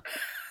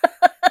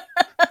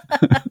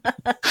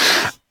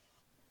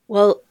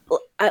 Well,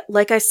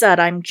 like I said,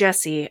 I'm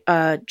Jyessi,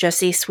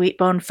 Jyessi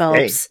Sweetbone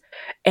Phelps,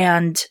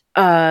 and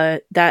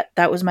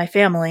that was my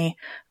family.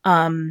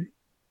 I'm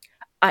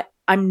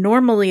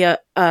normally a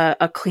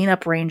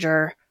cleanup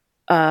ranger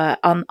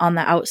on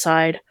the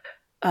outside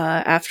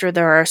after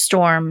there are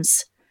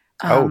storms.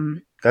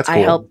 That's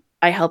cool.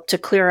 I help to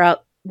clear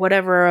out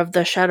whatever of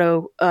the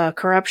shadow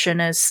corruption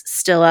is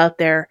still out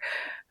there.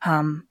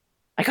 I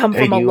come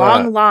from a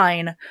long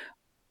line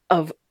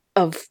of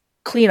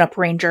cleanup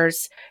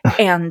rangers,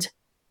 and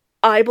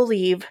I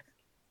believe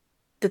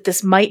that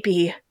this might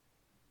be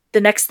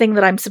the next thing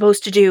that I'm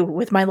supposed to do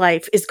with my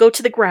life is go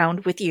to the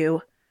ground with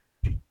you.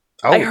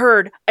 I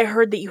heard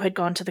that you had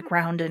gone to the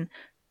ground, and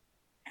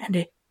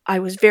I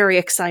was very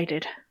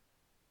excited.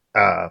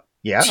 Yeah.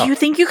 Do you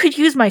think you could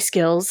use my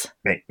skills?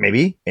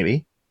 Maybe.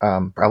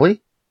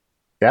 Probably.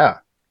 Yeah.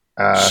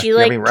 She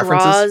like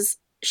draws.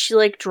 She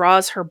like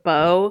draws her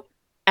bow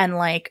and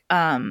like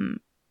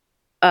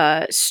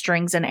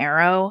strings an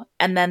arrow,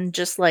 and then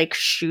just like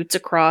shoots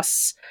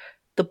across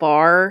the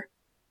bar,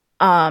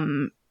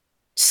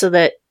 so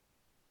that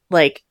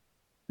like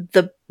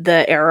the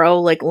arrow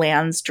like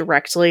lands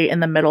directly in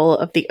the middle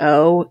of the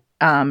O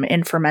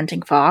in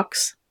fermenting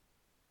fox.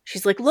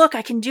 She's like, "Look,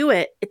 I can do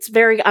it.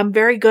 I'm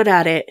very good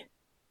at it."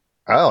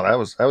 Oh, that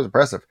was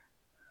impressive.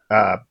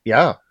 Yeah.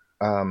 Yeah.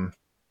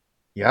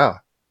 Do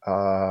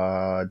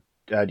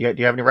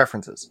you have any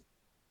references?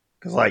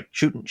 Because like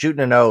shooting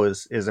an O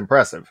is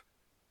impressive,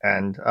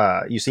 and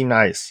you seem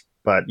nice,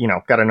 but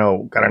gotta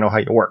know how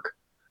you work.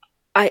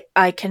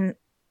 I can.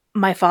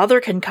 My father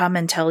can come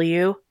and tell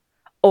you,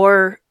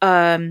 or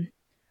the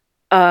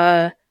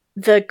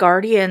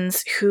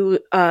guardians who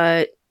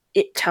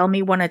tell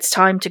me when it's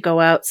time to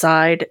go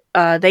outside.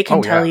 They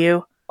can tell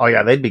you. Oh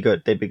yeah, they'd be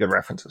good. They'd be good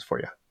references for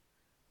you.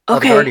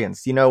 Okay. The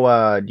guardians. Do you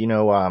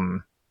know?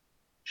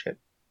 Shit.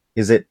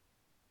 Is it?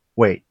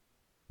 Wait.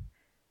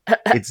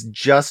 It's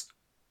just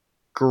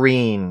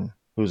Green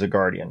who's a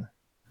guardian.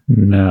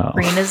 No.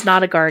 Green is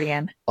not a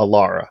guardian.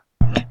 Alara.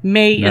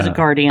 May is a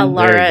guardian.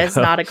 Alara is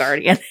not a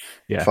guardian.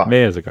 Yeah, Fine.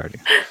 May is a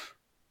guardian.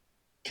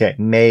 Okay,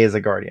 May is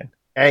a guardian.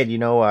 Hey, do you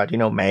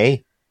know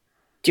May?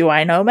 Do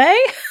I know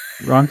May?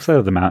 Wrong side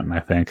of the mountain, I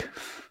think.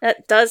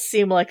 That does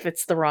seem like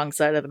it's the wrong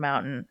side of the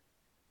mountain.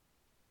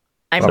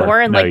 I'm Sure.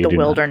 more in No, like you the do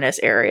not. wilderness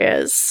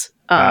areas.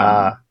 Okay.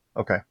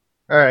 All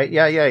right.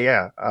 Yeah.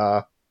 Yeah.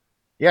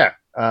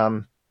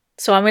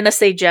 So I'm gonna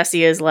say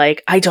Jyessi is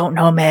like, I don't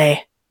know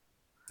May.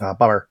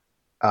 Bummer.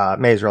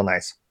 May's real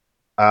nice.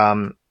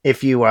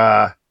 If you,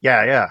 give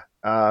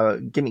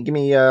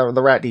me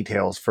the rat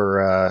details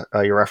for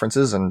your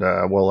references, and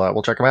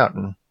we'll check them out,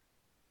 and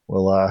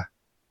we'll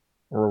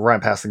run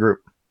past the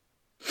group.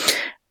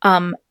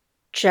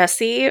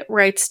 Jyessi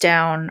writes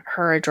down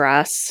her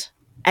address,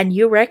 and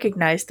you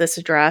recognize this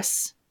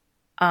address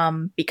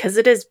because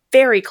it is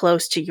very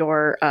close to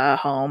your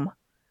home.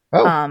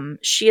 Oh.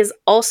 She is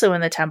also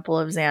in the Temple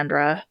of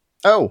Xandra.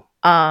 Oh.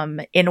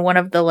 In one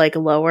of the like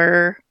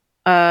lower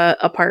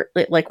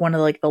like one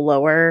of like the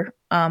lower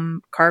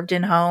carved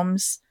in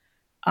homes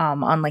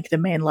on like the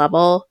main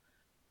level.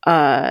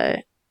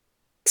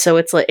 So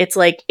it's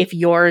like if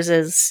yours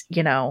is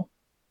Temple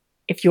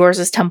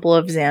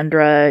of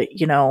Xandra,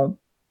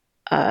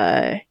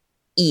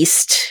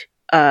 east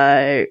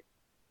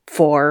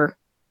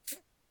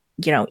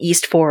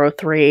east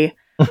 403,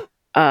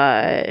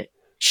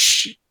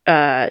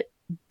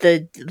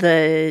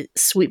 the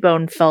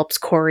Sweetbone Phelps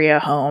Coria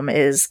home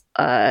is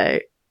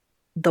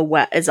the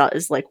west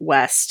is like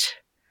west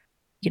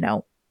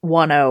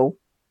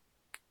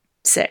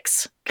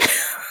 106.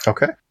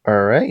 Okay.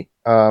 All right.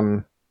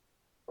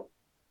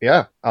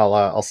 Yeah,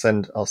 I'll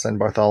send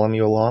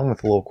Bartholomew along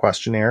with a little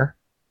questionnaire.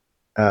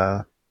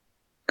 Who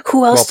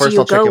else do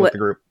you check go in with? The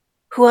group.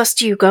 Who else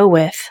do you go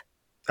with?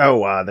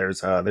 Oh, there's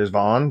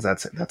Vaughn's.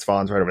 That's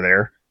Vaughn's right over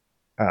there.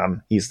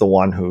 He's the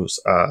one who's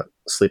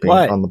sleeping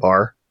on the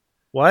bar.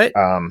 What?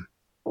 And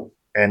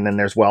then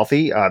there's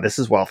Wealthy. This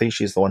is Wealthy.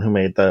 She's the one who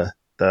made the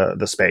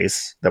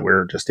space that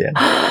we're just in.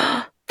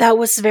 That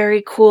was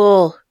very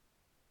cool.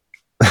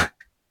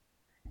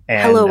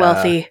 And, hello,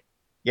 Wealthy.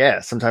 Yeah,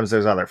 sometimes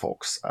there's other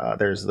folks.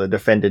 There's the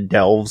Defended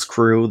Delves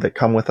crew that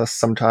come with us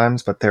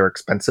sometimes, but they're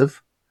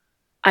expensive.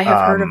 I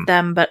have heard of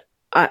them, but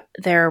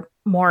they're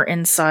more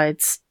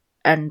insides,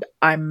 and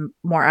I'm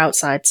more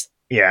outsides.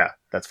 Yeah,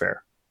 that's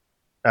fair.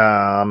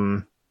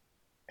 And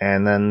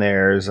then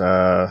there's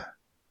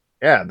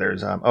Yeah,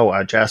 there's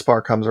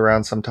Jaspar comes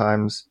around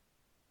sometimes.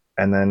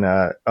 And then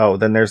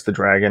then there's the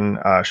dragon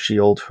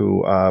Shield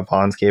who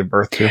Vons gave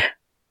birth to.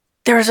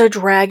 There's a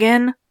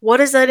dragon? What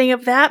does any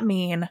of that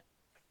mean?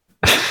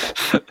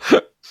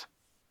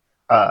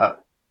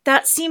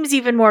 That seems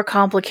even more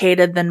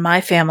complicated than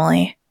my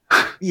family.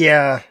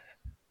 Yeah.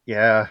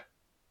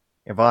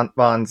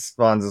 Vons'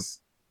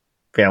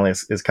 family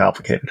is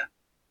complicated.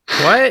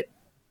 What?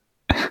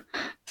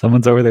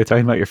 Someone's over there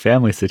talking about your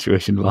family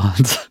situation,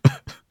 Vons.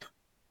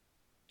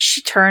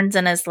 She turns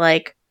and is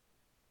like,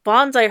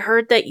 Vons, I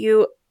heard that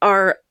you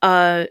are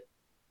a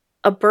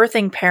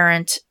birthing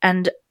parent,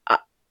 and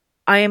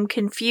I am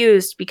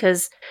confused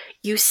because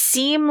you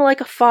seem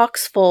like a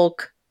fox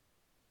folk,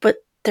 but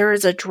there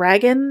is a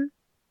dragon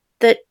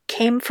that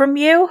came from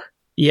you?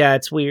 Yeah,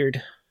 it's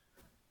weird.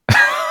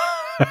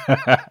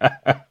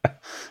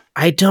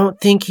 I don't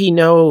think he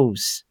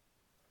knows.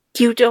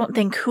 You don't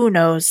think who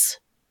knows?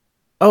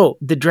 Oh,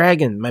 the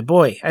dragon, my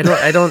boy.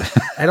 I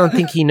don't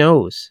think he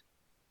knows.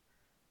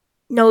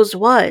 Knows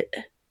what?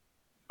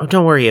 Oh,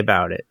 don't worry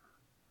about it.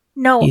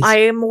 No, I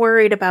am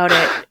worried about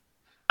it.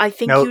 I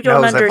think you don't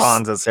understand. Knows that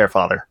Vons understand. is their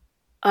father.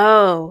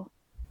 Oh.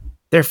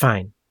 They're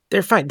fine.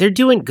 They're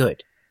doing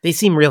good. They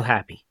seem real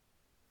happy.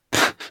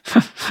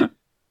 Real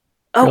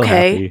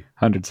Okay. happy,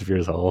 hundreds of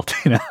years old,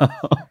 you know.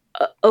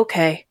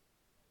 Okay.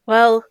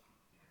 Well,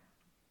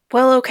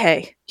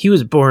 okay. He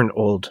was born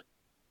old.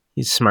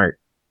 He's smart.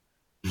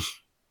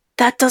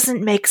 That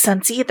doesn't make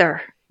sense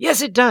either.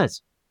 Yes, it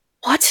does.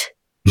 What?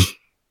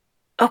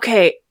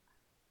 Okay.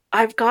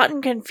 I've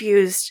gotten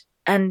confused,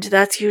 and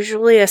that's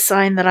usually a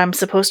sign that I'm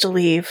supposed to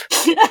leave.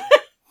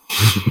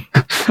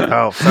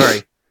 Oh,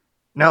 sorry.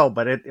 No,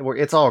 but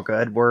it's all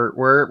good.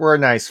 We're a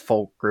nice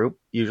folk group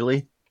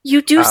usually.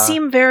 You do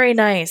seem very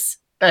nice.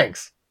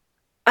 Thanks.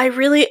 I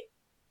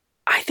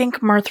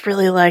think Mirth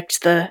really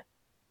liked the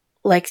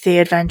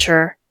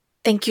adventure.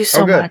 Thank you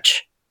so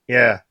much.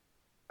 Yeah.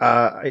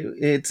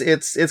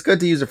 It's good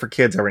to use it for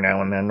kids every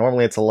now and then.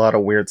 Normally it's a lot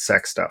of weird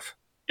sex stuff.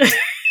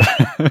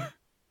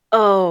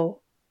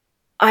 Oh,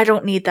 I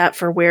don't need that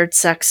for weird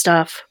sex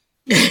stuff.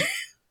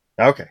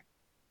 Okay.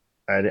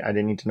 I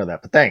didn't need to know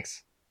that, but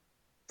thanks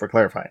for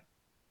clarifying.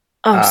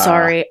 I'm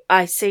sorry.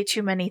 I say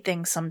too many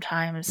things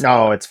sometimes.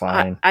 No, it's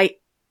fine. I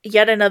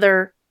yet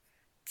another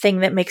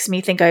thing that makes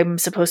me think I'm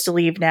supposed to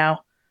leave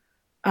now.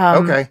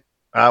 Okay.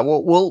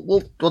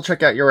 We'll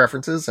check out your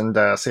references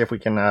and see if we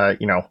can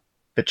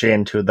fit you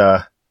into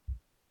the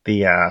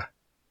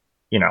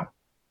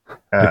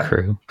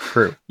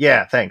crew.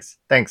 Yeah, thanks.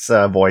 Thanks,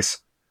 voice.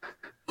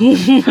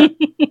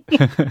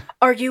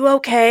 Are you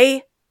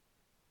okay?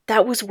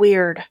 That was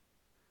weird.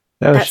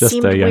 That just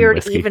seemed a young weird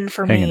whiskey even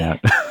for hanging me. out.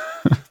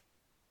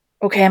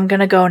 Okay, I'm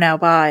gonna go now.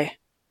 Bye.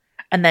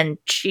 And then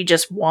she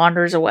just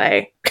wanders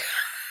away.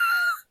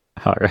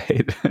 All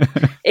right.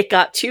 It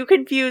got too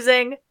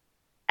confusing,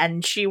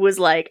 and she was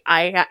like,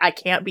 I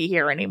can't be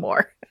here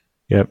anymore.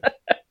 Yep.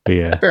 But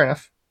yeah. Fair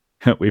enough.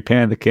 We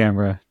pan the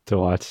camera to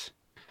watch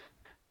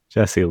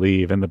Jyessi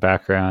leave. In the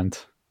background,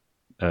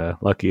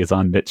 Lucky is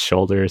on Mitch's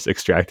shoulders,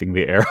 extracting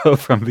the arrow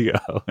from the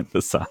O in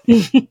the sign.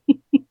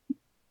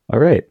 All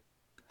right.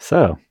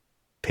 So,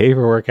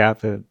 paperwork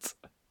happens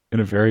in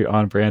a very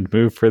on-brand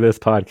move for this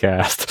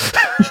podcast.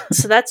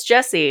 So that's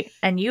Jyessi,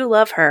 and you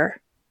love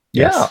her.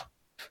 Yes. Yeah.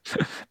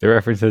 The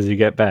references you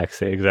get back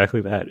say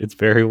exactly that. It's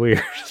very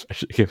weird,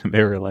 especially given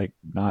they were like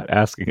not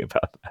asking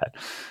about that.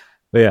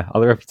 But yeah,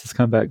 all the references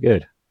come back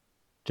good.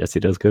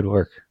 Jyessi does good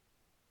work.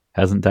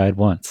 Hasn't died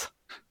once.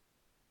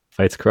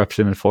 Fights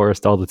corruption in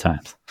forest all the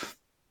time.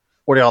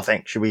 What do y'all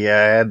think? Should we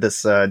add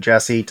this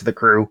Jyessi to the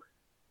crew?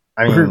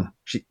 I mean,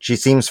 she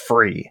seems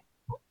free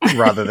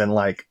rather than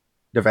like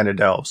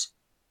defended elves.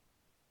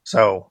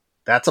 So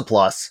that's a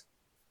plus.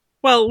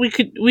 Well, we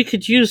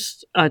could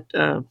use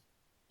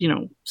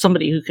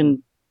somebody who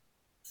can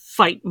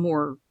fight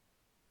more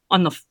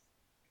on the.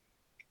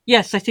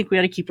 Yes, I think we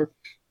ought to keep her.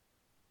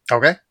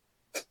 Okay.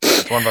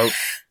 One vote.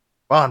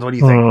 Vons, what do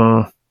you think?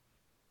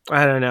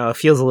 I don't know. It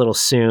feels a little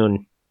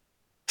soon.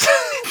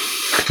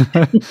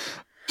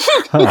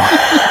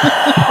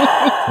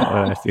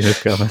 I see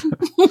this coming.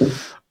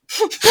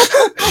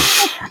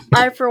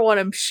 I, for one,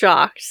 am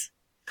shocked.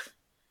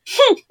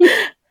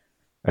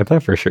 I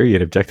thought for sure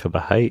you'd object to the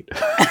height.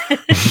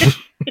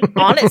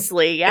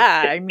 Honestly,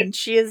 yeah. I mean,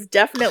 she is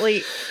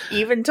definitely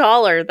even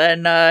taller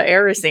than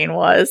Erisine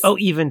was. Oh,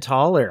 even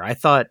taller. I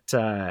thought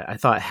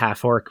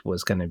half orc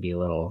was going to be a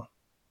little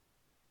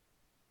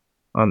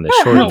on the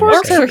short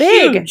orcs side. are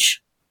big.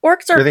 Huge.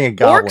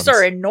 Orcs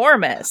are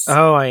enormous.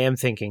 Oh, I am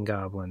thinking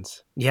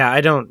goblins. Yeah,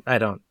 I don't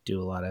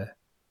do a lot of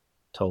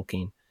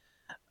Tolkien.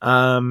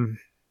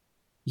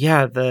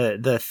 Yeah,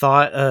 the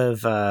thought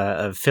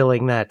of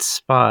filling that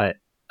spot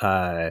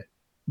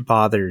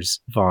bothers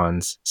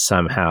Vons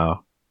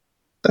somehow.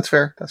 That's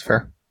fair.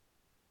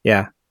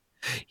 Yeah.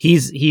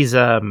 He's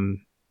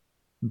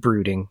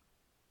brooding.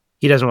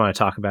 He doesn't want to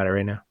talk about it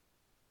right now.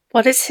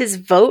 What is his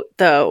vote,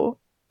 though?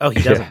 Oh,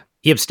 he doesn't. Yeah.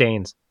 He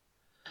abstains.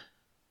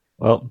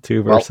 Well,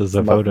 2 versus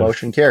a vote of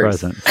motion carries.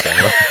 present. So.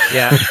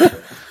 Yeah.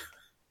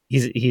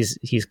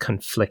 He's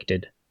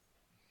conflicted.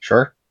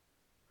 Sure.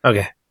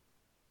 Okay.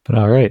 But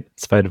all right, in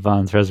spite of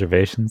Vaughn's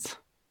reservations,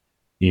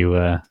 you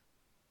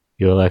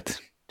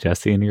elect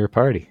Jyessi into your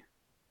party.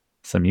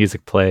 Some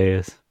music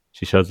plays.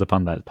 She shows up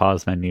on that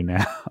pause menu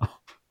now.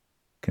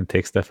 Can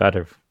take stuff out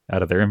of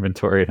their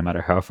inventory no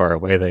matter how far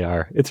away they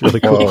are. It's really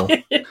cool.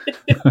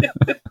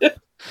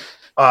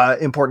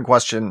 Important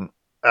question.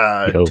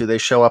 Yo. Do they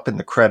show up in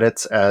the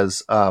credits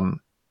as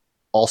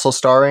also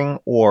starring,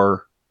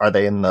 or are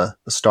they in the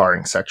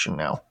starring section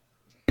now?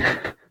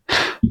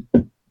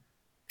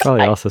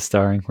 Probably also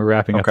starring. We're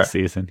wrapping up the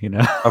season, you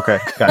know. Okay,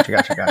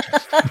 gotcha.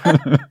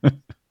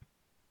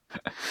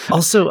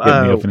 Also,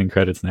 getting the opening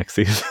credits next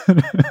season.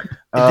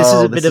 This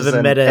is a bit of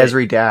a meta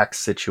Esri Dax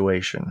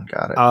situation.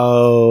 Got it.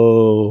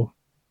 Oh.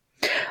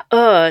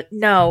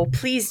 No,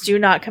 please do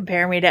not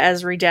compare me to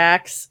Esri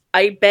Dax.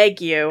 I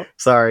beg you.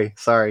 Sorry.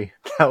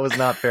 That was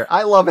not fair.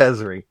 I love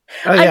Esri.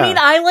 Oh, yeah. I mean,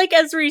 I like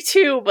Esri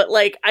too, but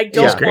like, I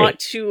don't want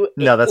to.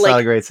 No, that's like, not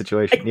a great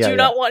situation. I do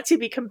not want to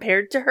be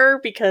compared to her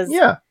because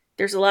Yeah.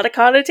 there's a lot of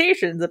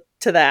connotations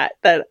to that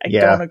I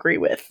don't agree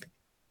with.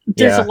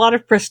 There's a lot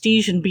of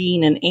prestige in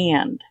being an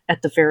and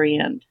at the very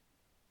end.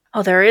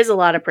 Oh, there is a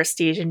lot of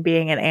prestige in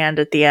being an and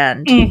at the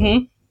end.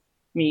 Mm-hmm.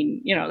 I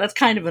mean, that's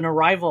kind of an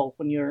arrival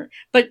when you're,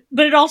 but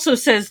it also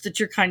says that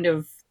you're kind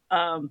of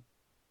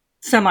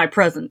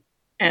semi-present,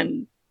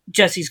 and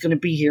Jesse's going to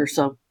be here,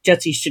 so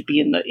Jesse should be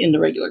in the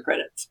regular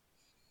credits.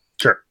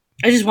 Sure.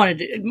 I just wanted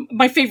to.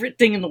 My favorite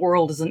thing in the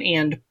world is an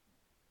and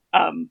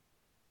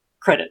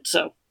credit.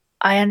 So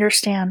I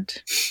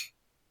understand.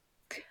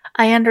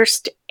 I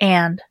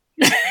understand.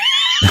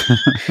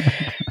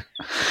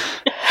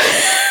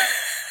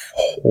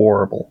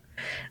 Horrible.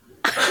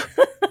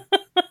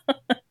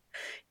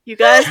 You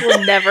guys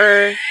will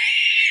never.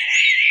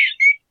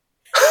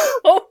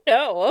 Oh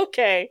no,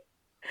 okay.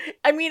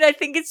 I mean, I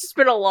think it's just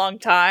been a long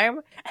time,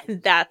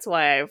 and that's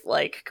why I've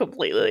like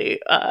completely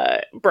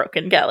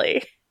broken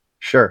Kelly.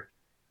 Sure.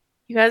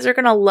 You guys are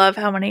gonna love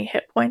how many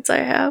hit points I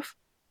have.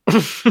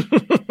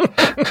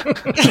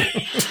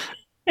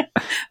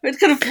 we're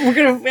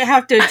gonna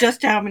have to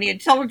adjust how many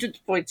intelligence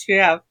points you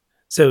have.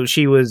 So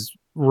she was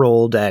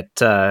rolled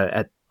at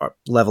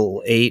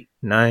level 8,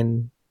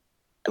 9.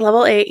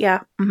 Level 8, yeah.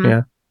 Mm-hmm.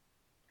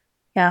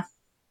 Yeah.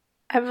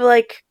 I have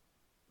like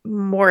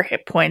more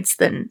hit points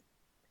than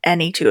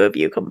any two of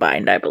you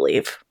combined, I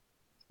believe.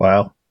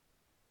 Wow.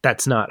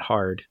 That's not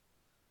hard.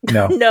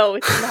 No. No,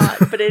 it's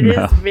not, but it is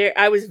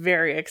I was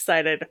very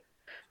excited.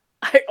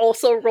 I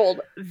also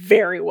rolled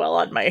very well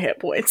on my hit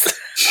points.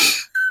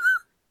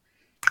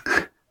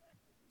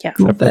 Yeah.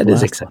 Well, that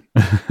is exciting.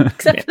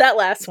 Except for that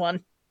last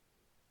one.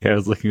 Yeah, I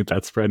was looking at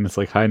that spread and it's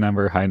like high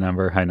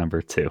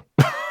number 2.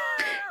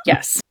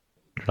 Yes.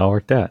 It all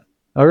worked out.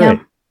 All right.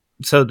 Yeah.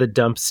 So the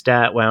dump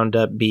stat wound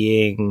up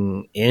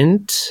being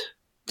int?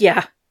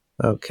 Yeah.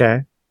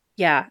 Okay.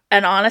 Yeah.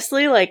 And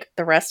honestly, like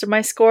the rest of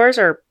my scores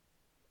are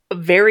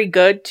very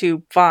good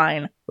to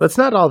fine. That's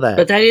not all that.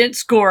 But that didn't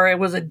score. It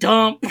was a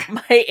dump.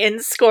 My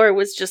in score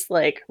was just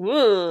like,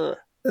 whoa.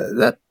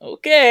 That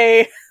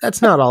Okay.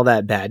 That's not all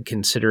that bad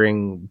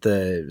considering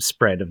the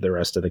spread of the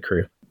rest of the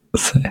crew.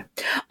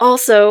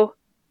 Also,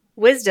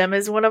 wisdom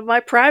is one of my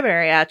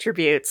primary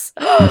attributes.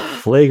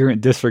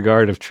 Flagrant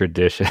disregard of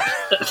tradition.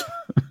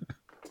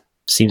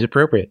 Seems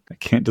appropriate. I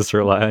can't just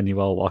rely on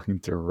you all walking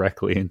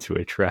directly into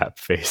a trap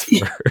face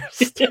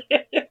first.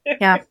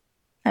 Yeah.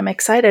 I'm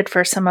excited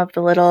for some of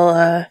the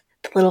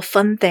little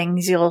fun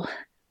things you'll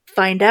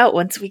find out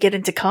once we get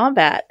into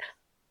combat.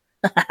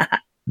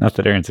 Not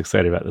that Aaron's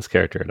excited about this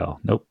character at all.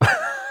 Nope.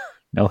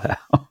 No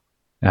how.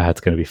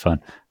 It's going to be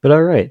fun. But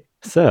all right.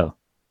 So,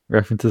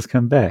 references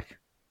come back.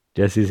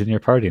 Jesse's in your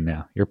party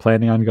now. You're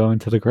planning on going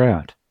to the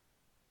ground.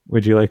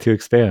 Would you like to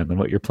expand on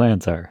what your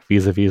plans are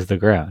vis-a-vis the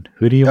ground?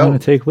 Who do you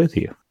want to take with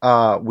you?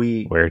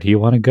 Where do you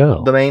want to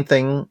go? The main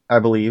thing, I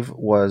believe,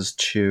 was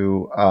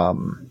to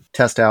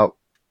test out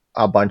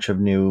a bunch of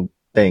new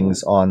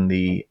things on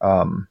the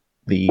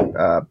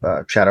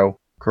shadow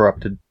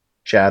corrupted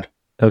Chad.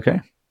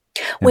 Okay.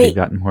 Have Wait, you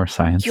gotten more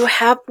science? You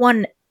have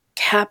one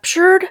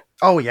captured?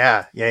 Oh,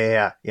 yeah.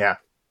 What?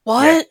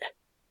 Yeah.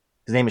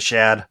 His name is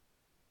Shad.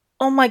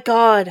 Oh my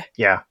god.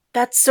 Yeah.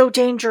 That's so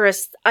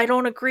dangerous. I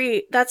don't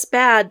agree. That's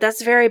bad.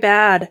 That's very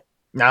bad.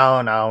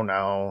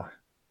 No.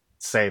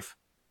 It's safe.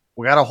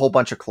 We got a whole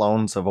bunch of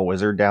clones of a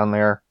wizard down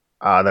there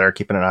that are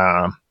keeping an eye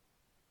on him.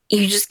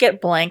 You just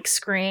get blank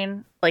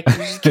screen. Like, you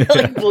just get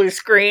like blue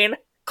screen.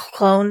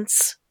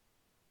 Clones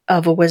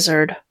of a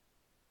wizard.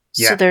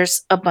 Yeah. So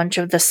there's a bunch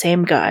of the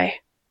same guy.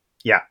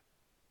 Yeah.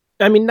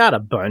 I mean, not a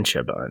bunch.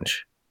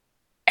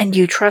 And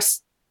you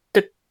trust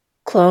the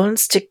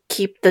clones to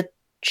keep the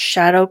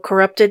shadow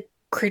corrupted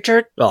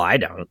creature? Well, I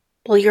don't.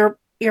 Well, you're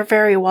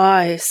very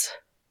wise.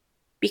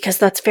 Because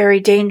that's very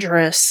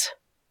dangerous.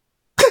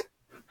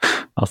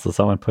 Also,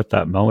 someone put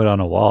that moment on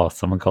a wall.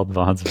 Someone called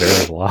Vaughn's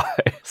very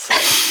wise.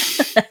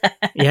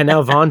 Yeah,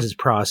 now Vaughn's is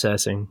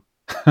processing.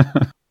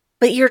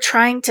 But you're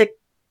trying to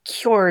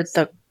cure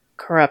the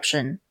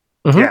corruption.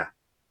 Mm-hmm. Yeah.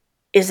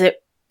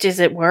 Does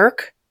it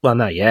work? Well,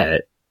 not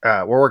yet.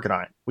 We're working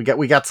on it.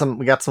 We got some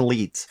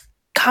leads.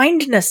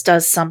 Kindness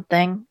does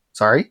something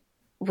Sorry?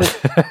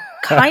 with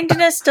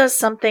kindness does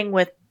something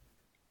with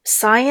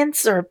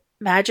science or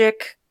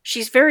magic.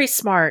 She's very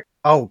smart.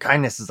 Oh,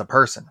 Kindness is a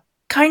person.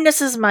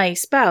 Kindness is my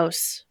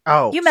spouse.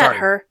 Oh, You met sorry.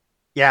 her.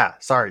 Yeah,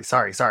 sorry.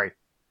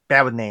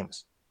 Bad with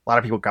names. A lot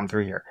of people come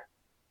through here.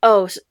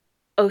 Oh,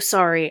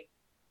 sorry.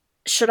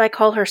 Should I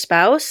call her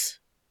spouse?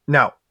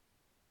 No,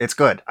 it's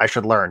good. I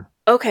should learn.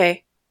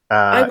 Okay.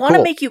 I want to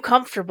cool. make you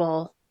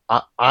comfortable.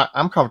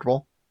 I'm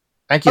comfortable.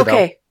 Thank you,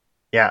 Okay.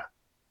 though.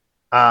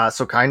 Yeah.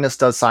 So Kindness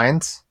does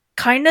science?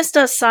 Kindness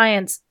does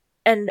science,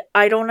 and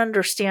I don't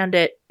understand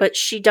it, but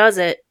she does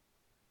it.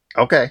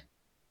 Okay.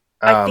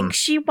 I think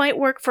she might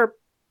work for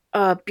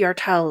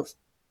Bjartel.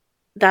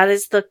 That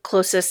is the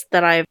closest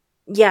that I've...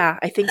 Yeah,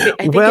 I think well,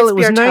 it's it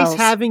was nice Bjartel's.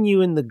 having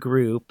you in the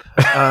group.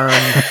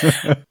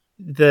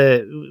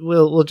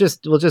 We'll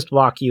just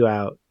walk you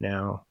out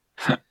now.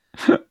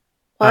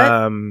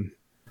 What?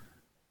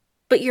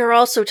 But you're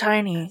also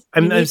tiny.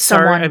 I'm You need sorry.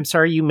 someone. I'm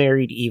sorry you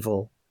married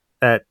evil.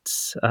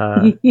 That's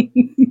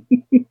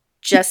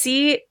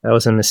Jyessi, that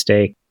was a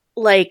mistake.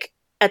 like,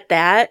 at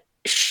that,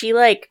 she,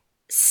 like,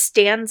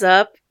 stands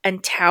up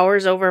and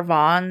towers over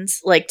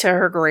Vaughn's, like, to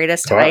her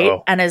greatest height,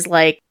 Uh-oh. and is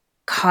like,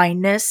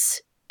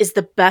 Kindness is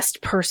the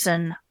best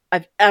person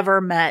I've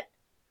ever met,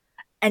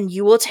 and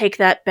you will take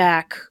that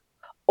back,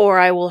 or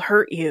I will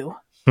hurt you.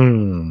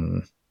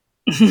 Really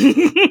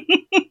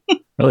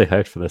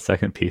hyped for the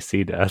second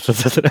PC death.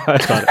 This isn't how I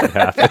thought it would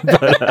happen.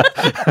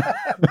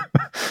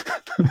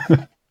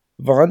 But,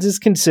 Vaughn's is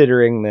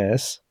considering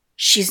this,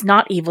 She's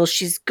not evil,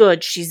 she's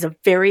good. She's a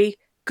very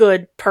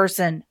good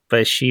person,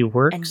 but she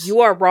works. and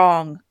you are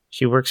wrong.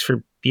 She works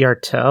for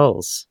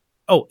Bjartel's.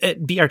 Oh,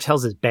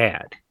 Bjartel's is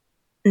bad,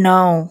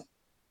 No.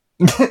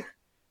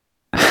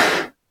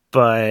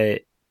 but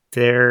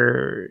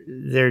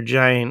they're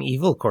giant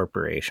evil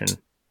corporation.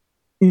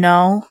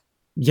 No.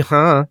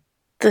 Yeah.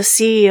 The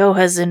CEO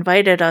has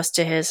invited us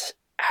to his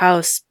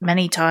house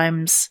many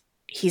times.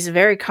 He's a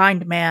very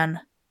kind man.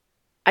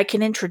 I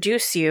can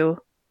introduce you,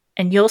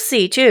 and you'll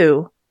see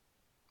too.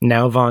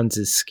 Now Vaughn's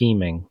is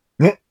scheming.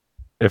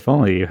 if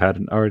only you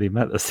hadn't already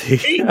met the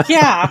CEO.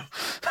 Yeah.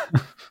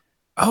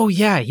 Oh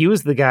yeah, he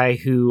was the guy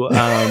who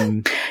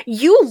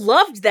You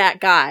loved that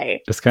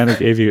guy. Just kind of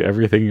gave you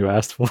everything you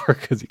asked for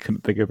because you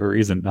couldn't think of a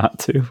reason not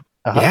to.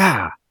 Uh-huh.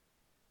 yeah,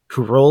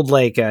 who rolled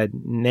like a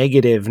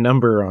negative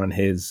number on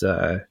his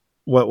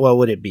what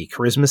would it be?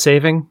 Charisma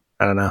saving?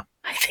 I don't know.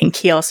 I think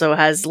he also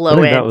has I low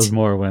think int. that was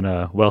more when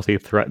Wealthy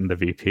threatened the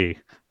VP.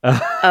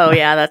 Oh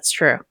yeah, that's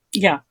true.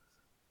 Yeah.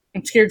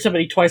 I'm scared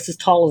somebody twice as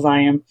tall as I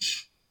am.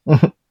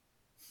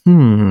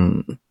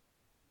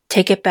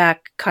 Take it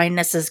back.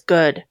 Kindness is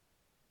good.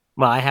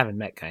 Well, I haven't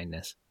met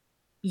Kindness.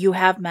 You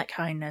have met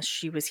Kindness.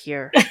 She was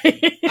here.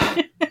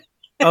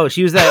 Oh,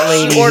 she was that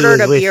lady. She who ordered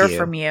was a with beer you.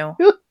 from you.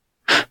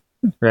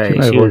 Right, She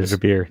might she have ordered was, a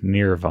beer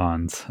near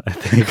Vaughn's, I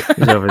think. she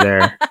was over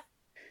there.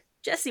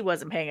 Jyessi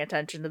wasn't paying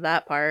attention to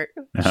that part.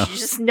 No. She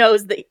just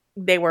knows that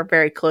they were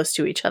very close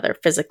to each other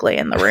physically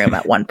in the room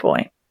at one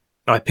point.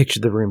 Oh, I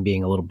pictured the room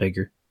being a little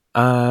bigger.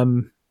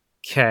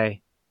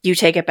 Okay. You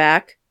take it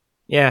back?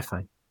 Yeah,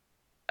 fine.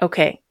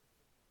 Okay.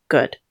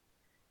 Good.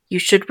 You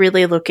should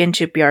really look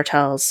into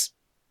Bjartel's.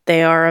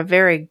 They are a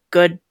very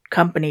good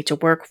company to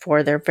work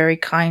for. They're very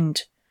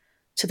kind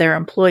to their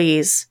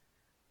employees.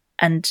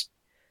 And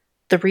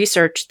the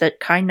research that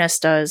Kindness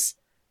does,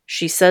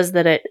 she says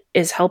that it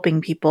is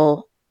helping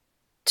people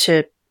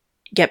to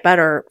get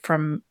better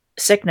from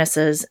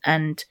sicknesses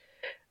and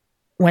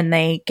when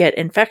they get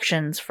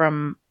infections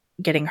from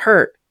getting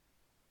hurt.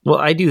 Well,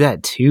 I do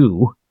that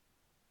too.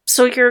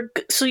 So you're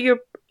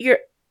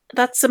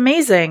that's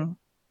amazing.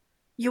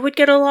 You would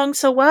get along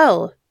so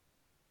well.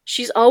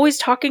 She's always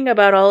talking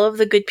about all of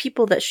the good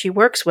people that she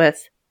works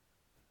with.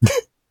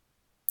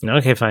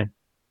 Okay, fine.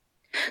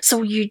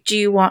 So do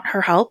you want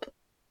her help?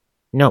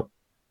 No.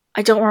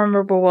 I don't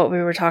remember what we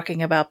were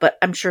talking about, but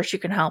I'm sure she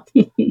can help.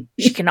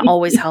 She can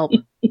always help.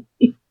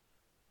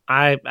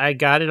 I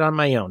got it on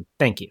my own.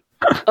 Thank you.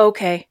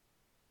 Okay.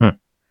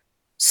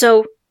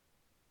 So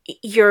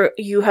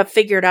you have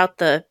figured out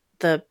the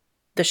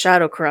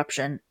shadow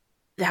corruption,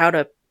 how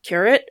to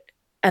cure it,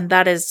 and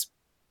that is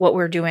what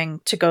we're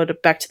doing to go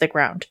back to the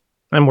ground.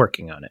 I'm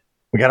working on it.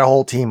 We got a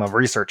whole team of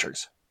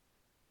researchers.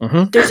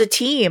 Mm-hmm. There's a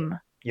team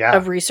Yeah.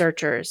 of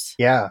researchers.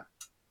 Yeah.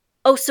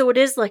 Oh, so it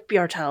is like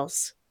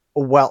Bjartel's.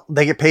 Well,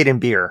 they get paid in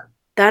beer.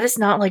 That is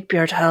not like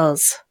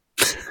Bjartel's.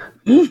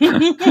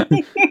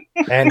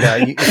 And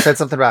you said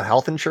something about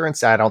health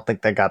insurance. I don't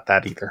think they got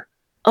that either.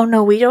 Oh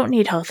no, we don't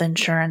need health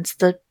insurance.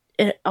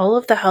 All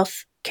of the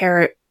health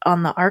care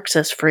on the Arcs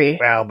is free,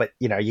 Well, but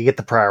you get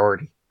the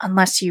priority.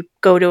 unless you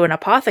go to an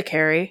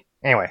apothecary.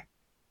 Anyway.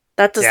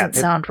 That doesn't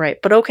sound right,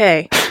 but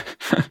okay.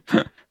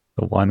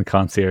 The one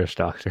concierge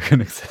doctor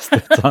in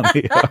existence on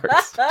the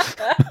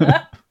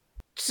arcs.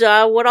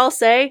 So what I'll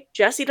say,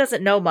 Jyessi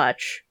doesn't know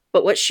much,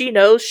 but what she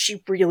knows,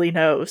 she really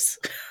knows.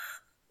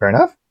 Fair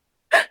enough.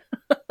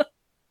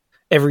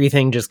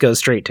 Everything just goes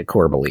straight to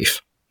core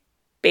belief.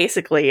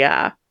 Basically,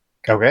 yeah.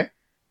 Okay.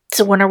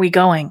 So when are we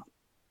going?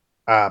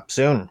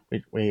 Soon.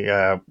 We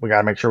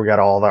gotta make sure we got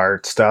all our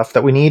stuff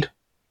that we need.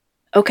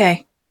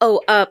 Okay.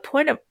 Oh,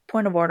 point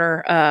of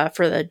order,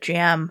 for the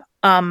GM.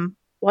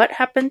 What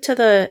happened to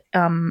the,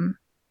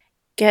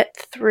 get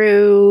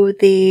through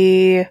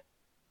the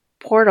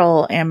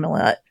portal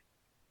amulet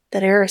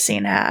that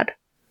Erisine had?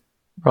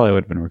 Probably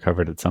would have been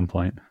recovered at some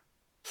point.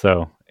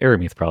 So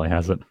Arameath probably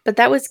has it. But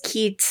that was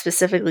keyed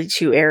specifically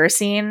to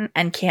Erisine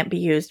and can't be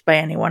used by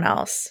anyone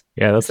else.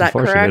 Yeah, that's Is that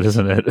unfortunate, correct?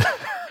 isn't it?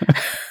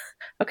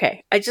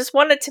 Okay, I just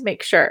wanted to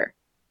make sure.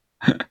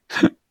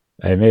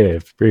 I may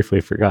have briefly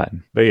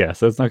forgotten. But yeah,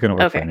 so it's not going to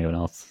work for Okay. anyone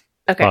else.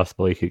 Okay.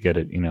 Possibly you could get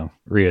it,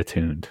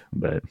 reattuned.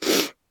 But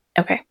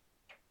Okay.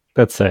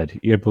 that said,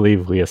 you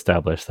believe we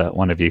established that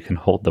one of you can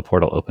hold the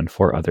portal open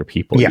for other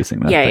people Yeah. using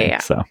that Yeah, thing. yeah.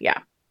 So Yeah.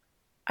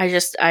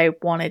 I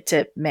wanted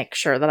to make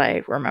sure that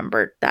I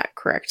remembered that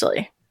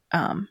correctly.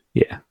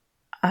 yeah.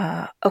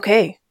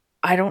 Okay.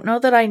 I don't know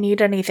that I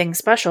need anything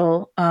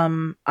special.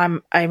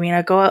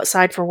 I go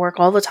outside for work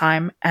all the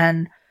time,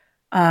 and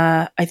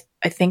I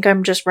think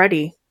I'm just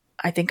ready.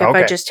 I think if I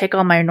Okay. just take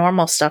all my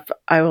normal stuff,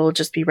 I will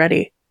just be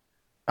ready.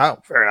 Oh,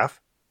 fair enough.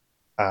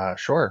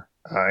 Sure.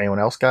 Anyone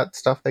else got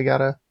stuff they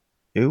gotta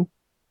do?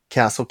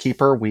 Castle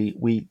Keeper,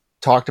 we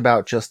talked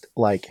about just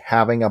like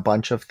having a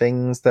bunch of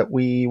things that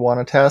we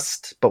want to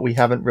test, but we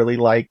haven't really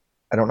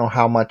I don't know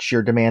how much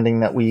you're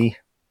demanding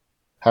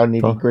how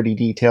nitty gritty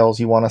details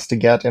you want us to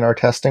get in our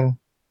testing.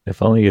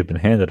 If only you'd been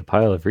handed a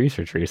pile of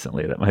research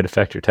recently, that might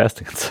affect your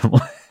testing in some way.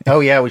 Oh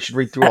yeah, we should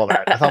read through all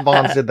that. I thought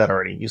Bonds did that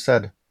already. You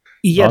said.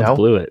 Yeah, Bonds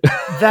blew it.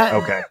 that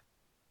Okay.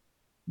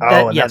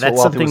 That- And yeah, that's that's what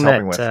Walter was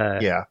something helping that,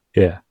 with. Yeah.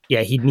 Yeah.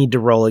 yeah, he'd need to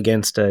roll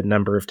against a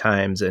number of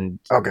times, and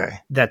Okay.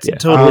 that's Yeah.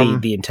 totally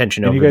the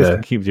intention And over you guys the.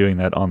 can keep doing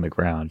that on the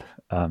ground.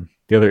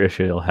 The other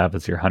issue you'll have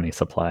is your honey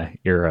supply.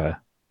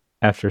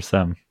 After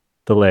some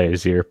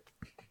delays, your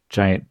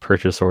giant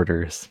purchase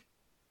orders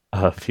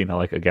of,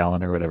 like a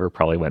gallon or whatever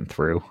probably went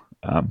through.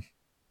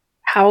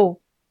 How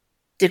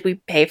did we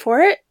pay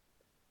for it?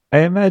 I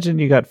imagine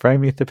you got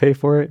Frymeath to pay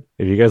for it.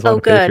 If you guys want Oh,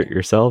 to pay for good. it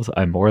yourselves,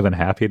 I'm more than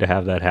happy to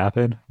have that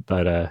happen.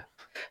 But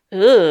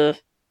Ugh.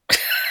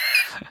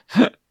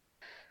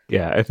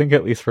 yeah, I think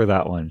at least for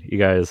that one, you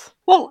guys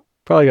Well,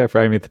 probably got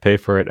Frymeath to pay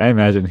for it. I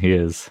imagine he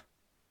is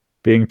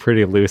being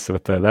pretty loose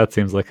with that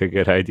seems like a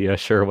good idea.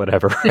 Sure,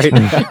 whatever right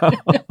now.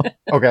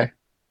 Okay.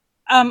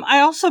 I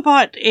also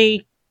bought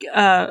a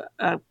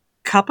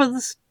cup of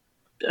this,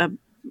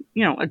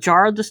 a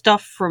jar of the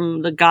stuff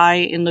from the guy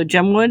in the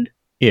gemwood.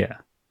 Yeah.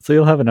 So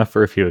you'll have enough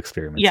for a few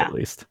experiments Yeah. at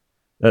least.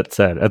 That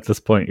said, at this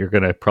point, you're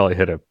going to probably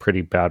hit a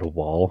pretty bad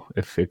wall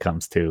if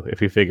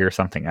you figure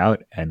something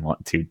out and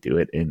want to do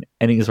it in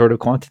any sort of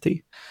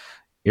quantity,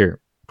 you're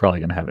probably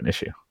going to have an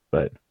issue.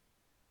 But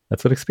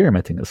that's what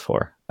experimenting is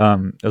for.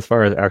 As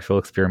far as actual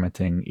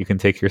experimenting, you can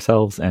take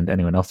yourselves and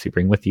anyone else you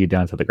bring with you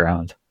down to the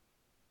ground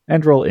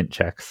and roll int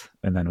checks,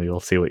 and then we will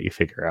see what you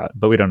figure out.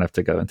 But we don't have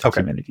to go into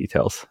too many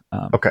details.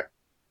 Okay.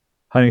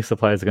 Honey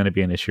supply is going to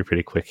be an issue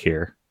pretty quick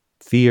here.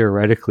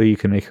 Theoretically, you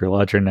can make your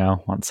lodger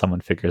now once someone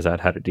figures out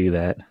how to do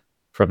that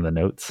from the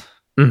notes,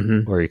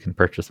 or you can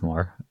purchase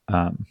more.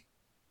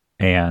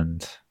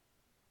 And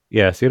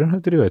yeah, so you don't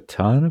have to do a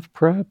ton of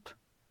prep.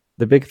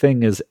 The big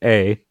thing is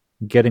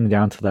getting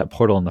down to that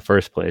portal in the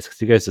first place,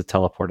 because you guys just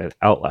teleported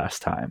out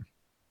last time.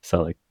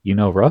 So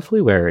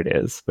roughly where it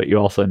is, but you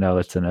also know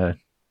it's in a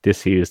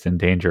disused and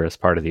dangerous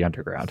part of the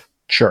underground.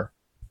 Sure.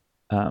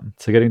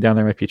 So getting down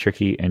there might be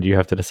tricky, and you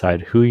have to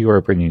decide who you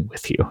are bringing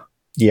with you.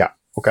 Yeah.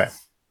 Okay.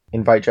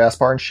 Invite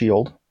Jaspar and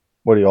Shield.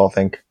 What do you all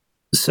think?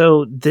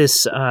 So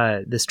this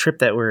trip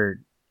that we're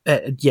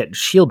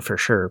Shield for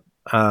sure.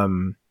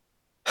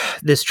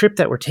 This trip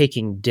that we're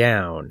taking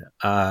down,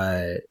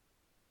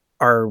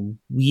 are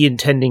we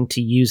intending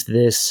to use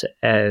this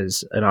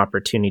as an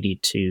opportunity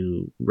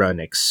to run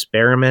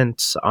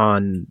experiments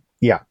on?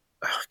 Yeah.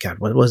 Oh God,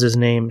 what was his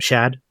name?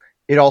 Shad?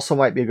 It also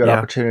might be a good Yeah.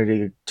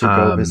 opportunity to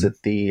go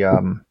visit the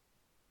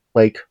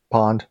lake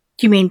pond.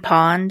 You mean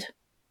pond?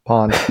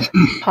 Pond.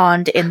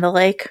 Pond in the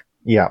lake?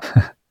 Yeah.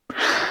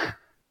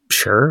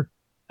 Sure.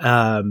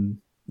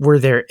 Were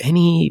there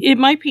any? It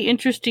might be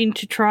interesting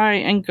to try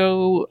and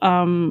go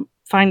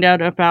find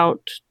out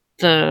about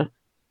the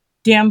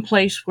damn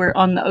place where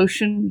on the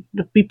ocean,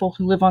 the people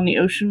who live on the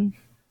ocean.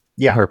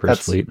 Yeah. Harper's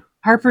Fleet.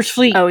 Harper's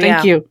Fleet. Oh,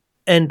 Thank yeah. you.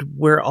 And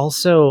we're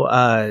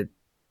also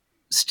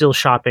still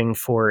shopping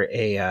for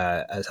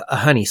a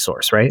honey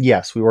source, right?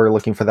 Yes, we were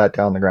looking for that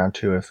down the ground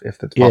too, if it's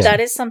Yeah. possible. That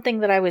is something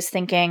that I was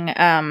thinking,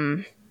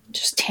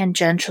 just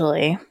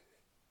tangentially.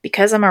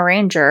 Because I'm a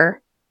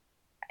ranger,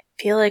 I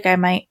feel like I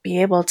might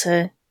be able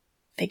to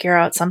figure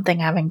out something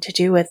having to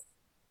do with,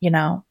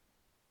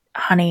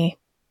 honey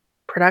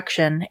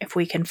production. If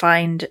we can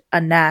find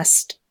a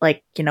nest,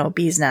 a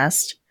bee's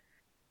nest,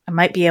 I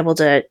might be able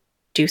to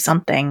do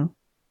something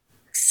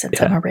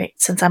since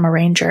I'm a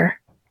ranger.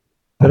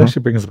 That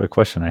actually brings up a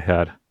question I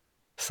had.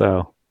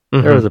 So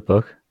there was a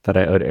book that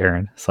I owed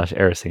Aaron /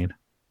 Erisine.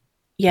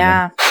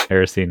 Yeah.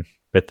 Erisine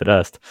bit the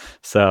dust.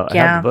 So I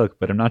Yeah. have the book,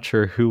 but I'm not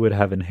sure who would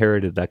have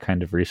inherited that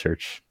kind of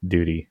research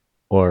duty,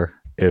 or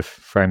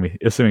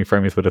assuming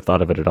Fremies would have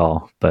thought of it at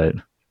all. But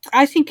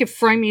I think if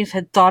Fremies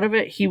had thought of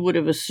it, he would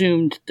have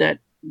assumed that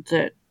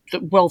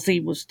Wealthy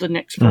was the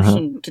next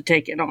person to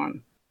take it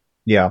on.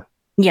 Yeah.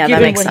 Yeah,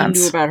 Given that makes what sense.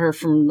 he knew about her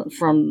from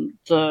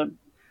the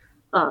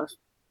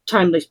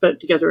time they spent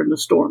together in the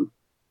storm.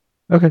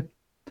 okay.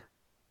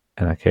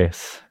 In that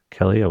case,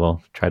 Kelly, I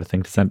will try to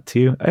think to send it to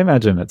you. I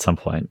imagine at some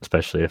point,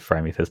 especially if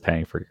Fremies is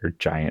paying for your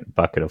giant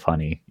bucket of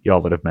honey, you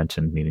all would have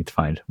mentioned needing to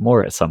find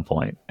more at some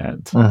point,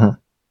 and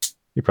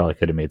you probably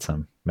could have made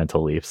some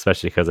mental leaps,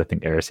 especially because I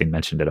think Erisine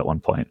mentioned it at one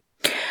point.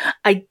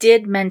 I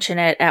did mention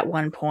it at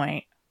one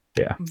point.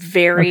 Yeah.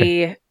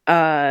 Very,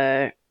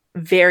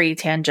 very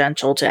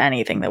tangential to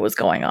anything that was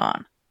going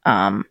on.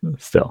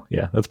 Still,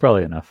 yeah, that's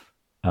probably enough.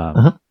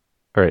 All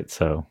right,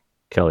 so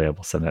Kelly, I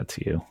will send that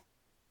to you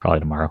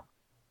probably tomorrow.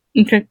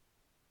 Okay.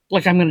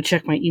 Like I'm going to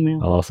check my email.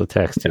 I'll also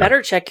text you.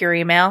 Better check your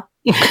email.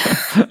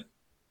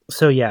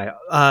 So yeah,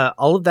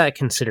 all of that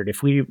considered,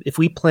 if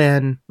we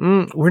plan,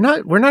 we're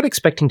not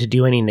expecting to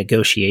do any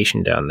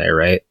negotiation down there,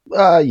 right?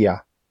 Yeah.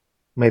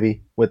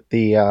 Maybe with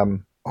the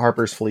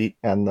Harper's fleet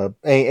and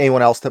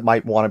anyone else that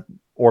might want to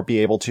or be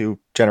able to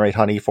generate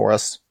honey for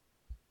us.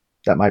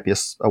 That might be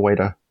a way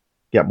to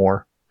get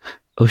more.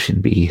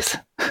 Ocean bees.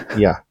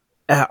 Yeah.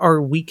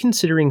 Are we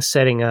considering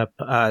setting up?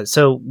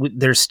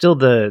 There's still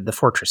the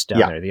fortress down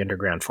there, the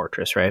underground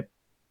fortress, right?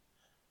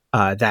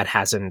 That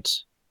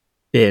hasn't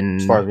been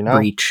as far as we know,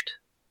 breached.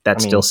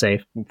 That's still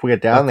safe. If we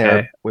get down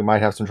there, we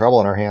might have some trouble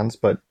on our hands,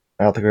 but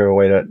I don't think we have a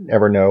way to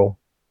ever know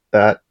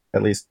that,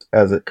 at least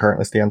as it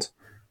currently stands.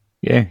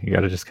 Yeah, you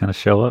got to just kind of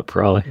show up,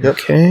 probably. Yep.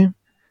 Okay.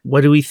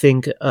 What do we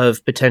think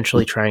of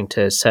potentially trying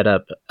to set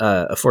up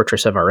a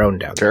fortress of our own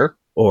down there?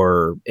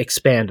 Or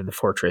expand the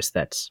fortress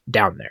that's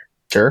down there?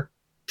 Sure.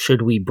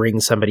 Should we bring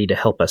somebody to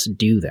help us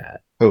do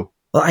that? Who?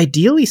 Well,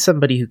 ideally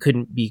somebody who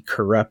couldn't be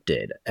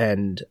corrupted.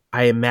 And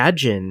I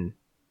imagine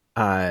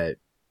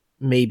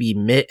maybe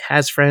Mitt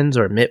has friends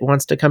or Mitt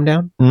wants to come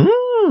down.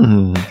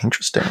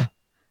 Interesting.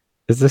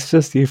 Is this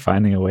just you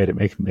finding a way to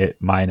make Mitt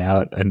mine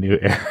out a new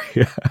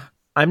area?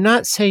 I'm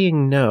not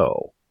saying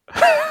no.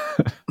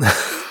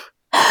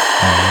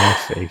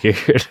 I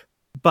figured.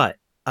 But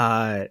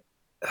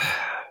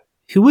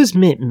who was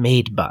Mitt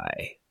made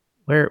by?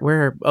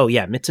 Where? Oh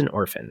yeah, Mitt's an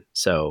orphan,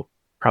 so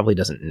probably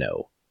doesn't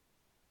know.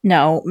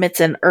 No, Mitt's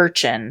an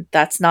urchin.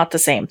 That's not the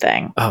same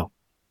thing. Oh.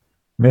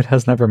 Mitt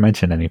has never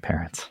mentioned any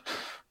parents.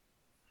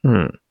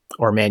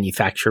 Or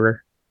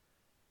manufacturer.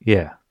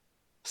 Yeah.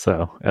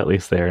 So at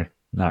least they're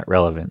not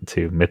relevant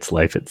to Mitt's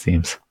life, it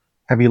seems.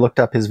 Have you looked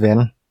up his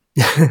VIN?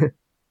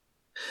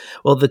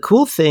 Well, the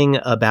cool thing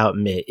about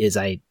Mitt is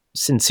I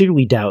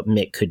sincerely doubt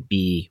Mitt could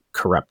be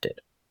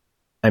corrupted.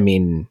 I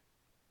mean,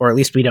 or at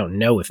least we don't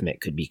know if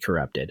Mitt could be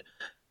corrupted.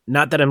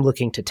 Not that I'm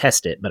looking to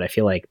test it, but I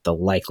feel like the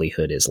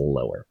likelihood is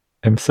lower.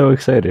 I'm so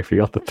excited for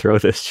you all to throw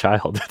this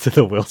child into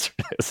the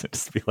wilderness and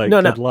just be like,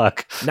 good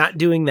luck. Not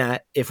doing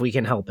that if we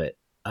can help it.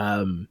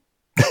 That's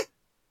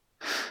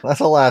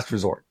a last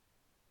resort.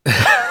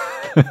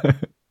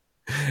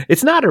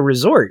 It's not a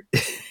resort.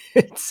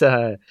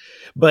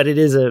 But it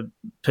is a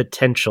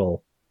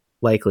potential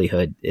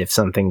likelihood if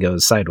something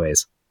goes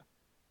sideways.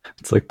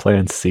 It's like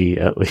plan C,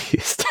 at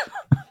least.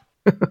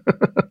 You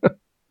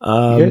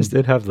guys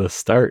did have the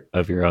start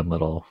of your own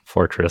little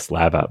fortress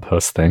lab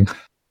outpost thing.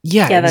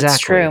 Yeah, exactly. That's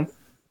true.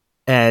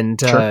 And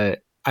sure.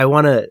 I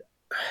want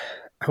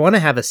to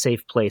have a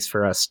safe place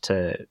for us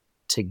to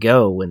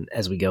go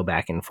as we go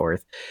back and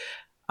forth.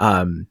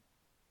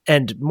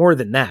 And more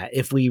than that,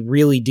 if we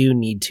really do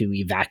need to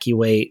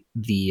evacuate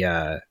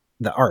the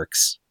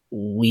arcs,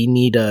 we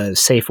need a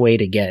safe way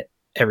to get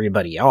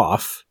everybody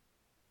off.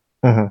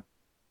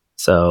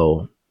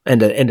 So,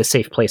 and a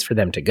safe place for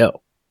them to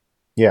go.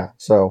 Yeah.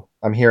 So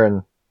I'm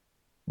hearing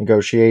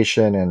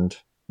negotiation and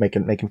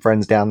making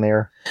friends down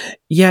there.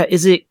 Yeah.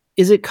 Is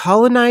it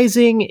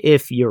colonizing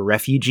if you're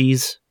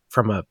refugees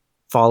from a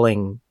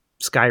falling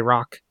sky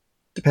rock?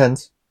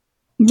 Depends.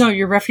 No,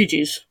 you're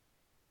refugees.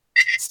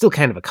 Still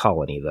kind of a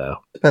colony, though.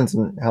 Depends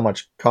on how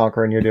much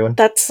conquering you're doing.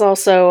 That's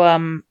also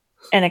an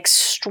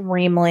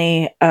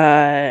extremely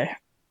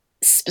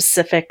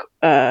specific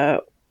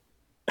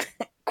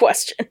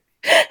question.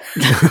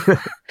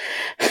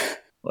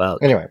 Well,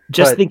 anyway,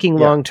 just thinking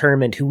long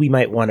term and who we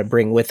might want to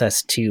bring with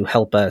us to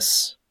help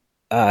us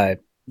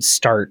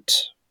start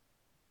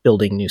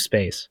building new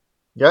space.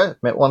 Yeah,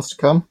 Mitt wants to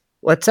come.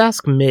 Let's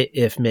ask Mitt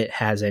if Mitt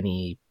has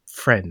any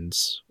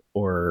friends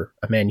or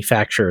a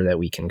manufacturer that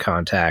we can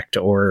contact,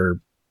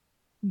 or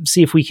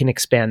see if we can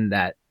expand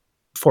that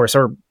force,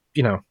 or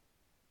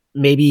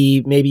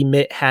maybe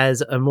Mitt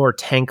has a more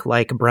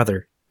tank-like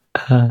brother.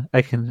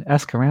 I can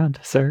ask around,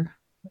 sir,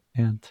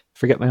 and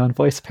forget my own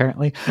voice.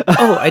 Apparently.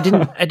 Oh, I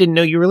didn't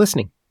know you were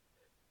listening.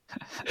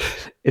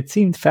 It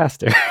seemed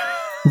faster.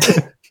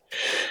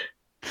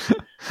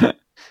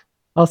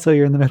 Also,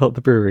 you're in the middle of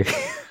the brewery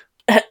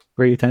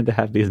where you tend to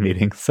have these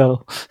meetings,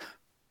 so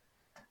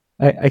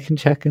I can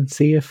check and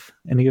see if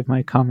any of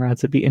my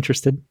comrades would be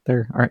interested.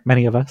 There aren't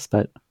many of us,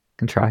 but I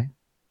can try.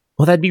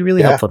 Well, that'd be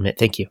really helpful, Mitt.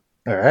 Thank you.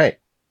 All right.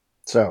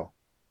 So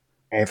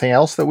Anything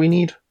else that we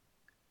need?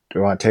 Do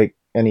we want to take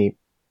any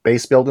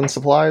base building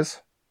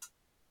supplies?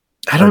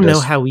 I don't know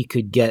just- how we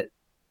could get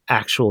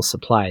actual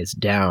supplies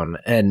down.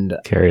 And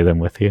Carry them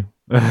with you.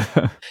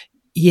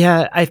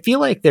 yeah, I feel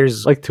like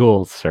there's Like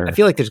tools, sure. I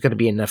feel like there's going to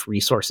be enough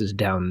resources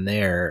down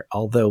there,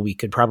 although we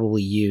could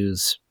probably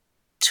use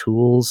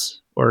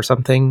tools or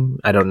something.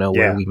 I don't know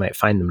where Yeah. we might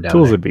find them down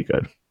Tools there. would be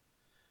good.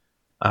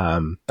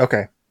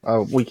 Okay,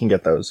 we can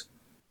get those.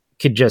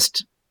 Could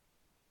just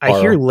I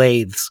Borrow. hear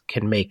lathes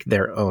can make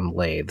their own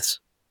lathes.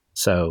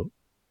 So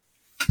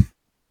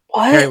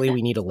What? apparently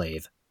we need a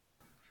lathe.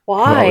 We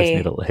always Why?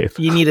 need a lathe.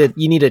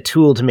 You need a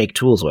tool to make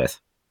tools with.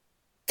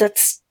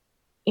 That's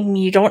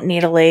you don't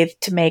need a lathe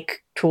to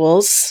make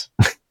tools.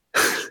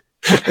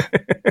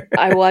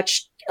 I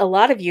watched a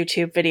lot of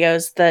YouTube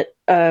videos that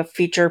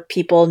feature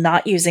people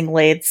not using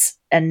lathes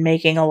and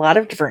making a lot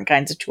of different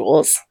kinds of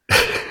tools.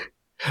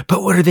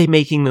 But what are they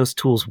making those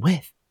tools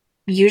with?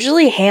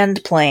 Usually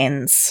hand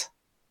planes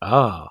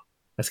Oh,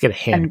 let's get a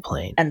hand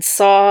plane. and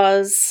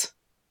saws.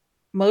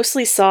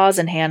 Mostly saws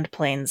and hand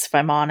planes, if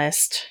I'm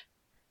honest.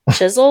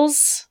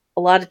 Chisels?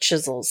 A lot of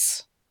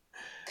chisels.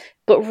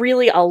 But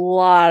really a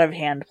lot of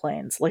hand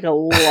planes. Like a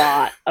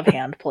lot of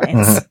hand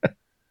planes.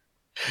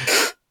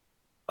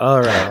 All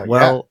right. Yeah.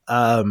 Well,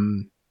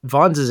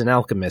 Vaughn's is an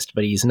alchemist,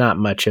 but he's not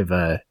much of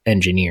a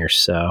engineer,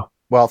 so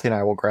Wealthy and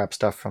I will grab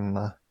stuff from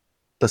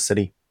the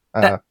city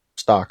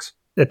stocks.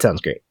 that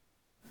sounds great.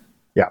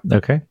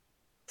 Okay.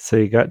 So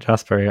you got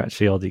Jasper, you got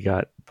Shield, you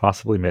got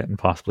possibly Mitt and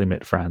possibly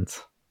Mitt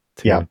friends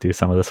to Yeah. do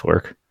some of this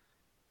work.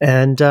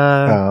 And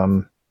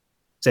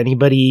is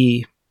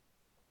anybody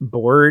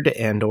bored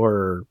and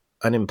or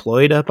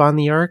unemployed up on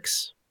the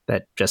Arcs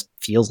that just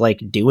feels like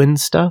doing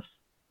stuff?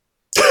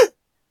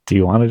 Do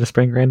you want to just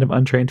bring random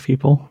untrained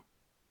people?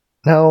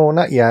 No,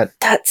 not yet.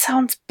 That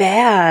sounds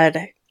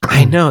bad.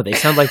 I know, they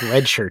sound like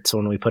red shirts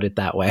when we put it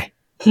that way.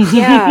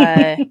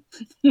 Yeah.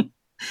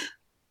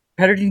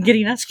 Better than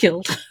getting us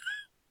killed.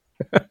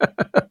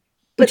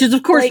 Which is,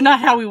 of course, like- not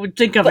how we would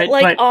think of But it.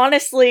 like But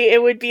honestly,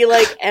 it would be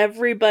like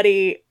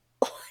everybody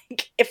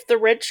like if the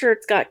red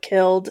shirts got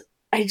killed,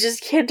 I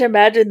just can't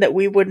imagine that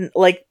we wouldn't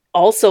like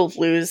also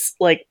lose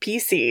like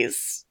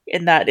PCs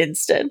in that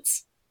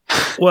instance. You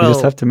just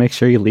Well, have to make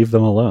sure you leave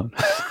them alone.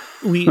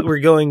 we're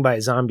going by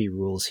zombie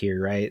rules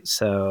here, right?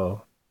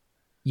 So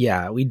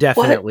yeah, we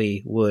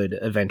definitely would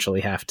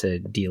eventually have to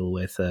deal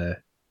with a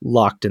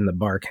locked in the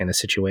bar kind of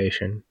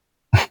situation.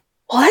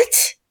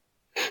 What?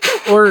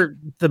 Or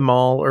the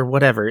mall or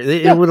whatever.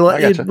 It I would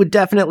gotcha. it would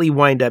definitely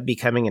wind up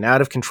becoming an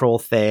out of control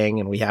thing,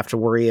 and we have to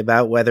worry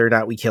about whether or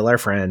not we kill our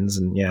friends.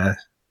 And yeah,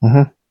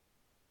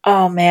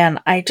 Oh man,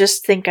 I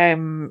just think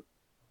I'm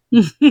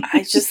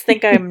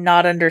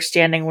not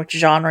understanding which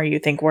genre you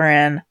think we're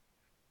in.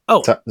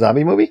 oh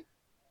Zombie movie?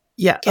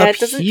 yeah, Yeah, up it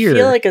doesn't here,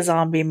 feel like a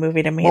zombie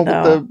movie to me Well,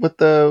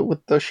 though.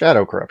 with the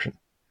shadow corruption.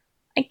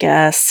 I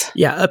guess.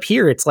 yeah, up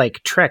here it's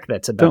like Trek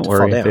that's about Don't to fall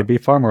worry, down. they'd be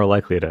far more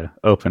likely to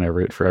open a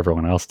route for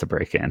everyone else to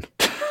break in.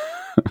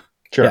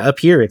 Sure. Yeah, up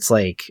here it's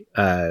like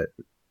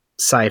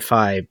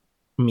sci-fi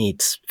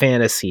meets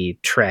fantasy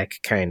Trek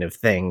kind of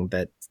thing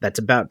that's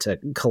about to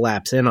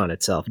collapse in on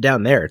itself.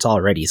 Down there, it's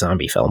already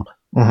zombie film.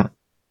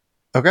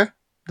 Okay.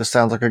 This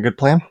sounds like a good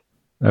plan.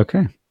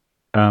 Okay.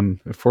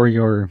 For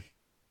your...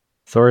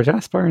 So are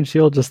Jasper and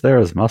Shield just there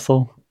as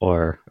muscle?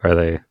 Or are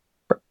they...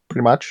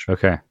 Pretty much.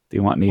 Okay. Do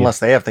you want Unless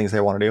they have things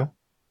they want to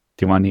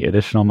do. any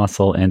additional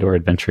muscle and or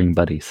adventuring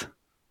buddies?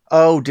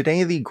 Oh, did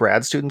any of the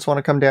grad students want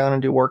to come down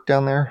and do work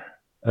down there?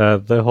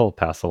 The whole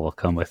passel will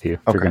come with you if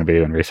you're Okay. going to be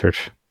doing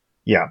research.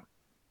 Yeah.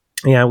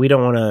 Yeah, we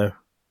don't want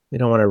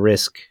to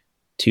risk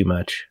too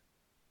much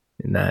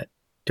in that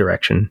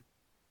direction.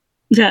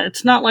 yeah,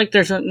 it's not like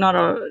there's not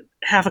a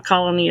half a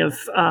colony of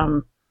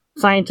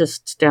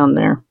scientists down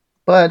there.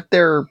 But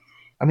they're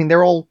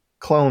all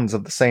clones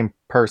of the same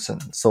person.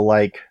 So,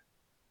 like,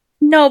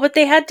 No, but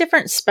they had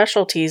different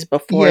specialties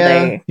before Yeah.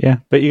 they. Yeah,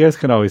 but you guys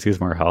could always use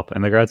more help.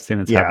 And the grad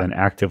students Yeah. have been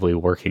actively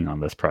working on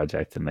this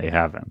project and they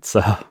haven't.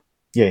 So,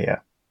 yeah.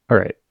 all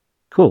right.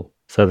 Cool.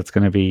 So that's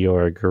going to be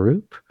your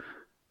group.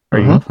 Are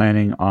you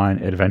planning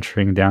on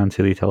adventuring down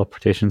to the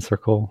teleportation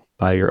circle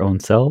by your own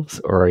selves?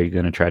 Or are you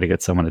going to try to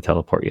get someone to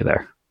teleport you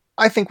there?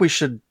 I think we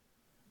should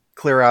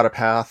clear out a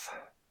path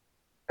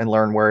and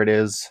learn where it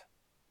is.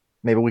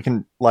 Maybe we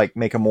can like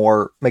make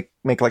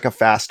like a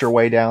faster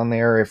way down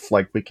there if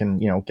like we can,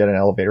 get an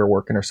elevator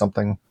working or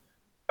something.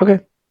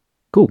 Okay.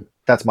 Cool.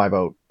 That's my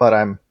vote, but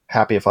I'm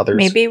happy if others.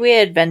 Maybe we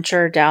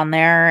adventure down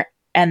there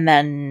and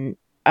then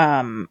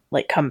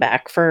like come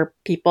back for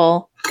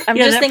people. I'm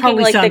yeah, just that thinking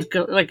probably like sounds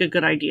like a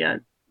good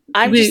idea.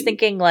 I'm we- just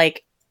thinking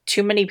like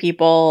too many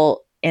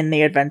people in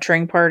the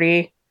adventuring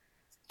party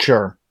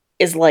Sure.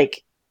 is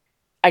like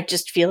I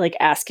just feel like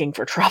asking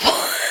for trouble.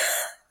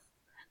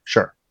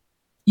 Sure.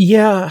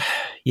 Yeah.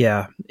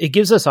 It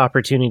gives us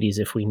opportunities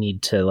if we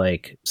need to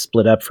like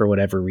split up for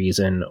whatever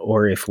reason,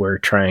 or if we're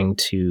trying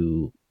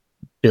to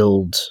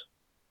build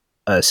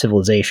a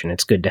civilization.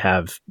 It's good to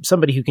have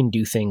somebody who can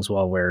do things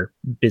while we're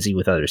busy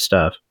with other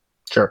stuff.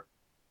 Sure.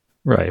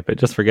 Right. But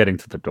just for getting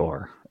to the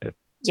door, if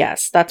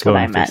Yes, that's Going what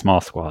I with your meant.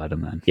 small squad,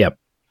 and then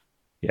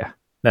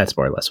That's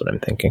more or less what I'm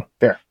thinking.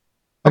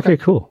 okay,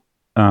 cool.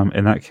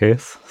 In that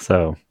case,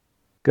 so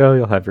go.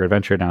 You'll have your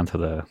adventure down to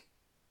the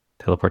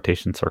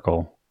teleportation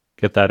circle.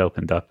 Get that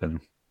opened up, and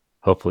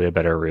hopefully a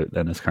better route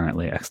than is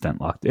currently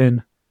extant locked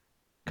in.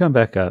 Come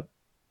back up,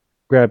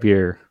 grab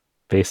your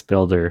base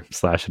builder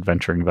 /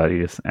 adventuring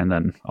buddies, and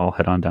then I'll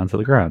head on down to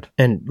the ground.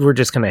 And we're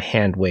just going to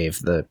hand wave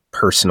the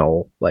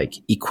personal like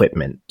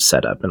equipment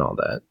setup and all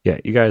that. Yeah,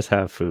 you guys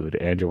have food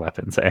and your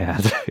weapons,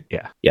 and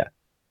yeah.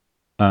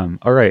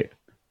 All right.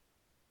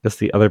 Just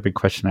the other big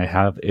question I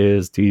have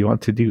is, do you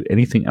want to do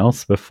anything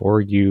else before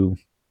you...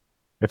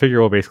 I figure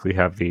we'll basically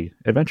have the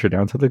adventure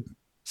down to the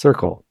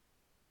circle,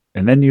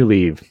 and then you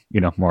leave,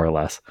 more or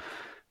less.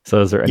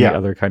 So is there any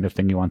other kind of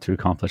thing you want to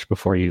accomplish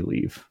before you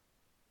leave?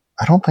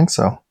 I don't think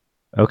so.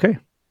 Okay,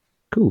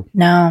 cool.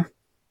 No.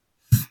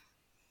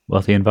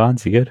 Wealthy and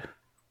Bonds, you good?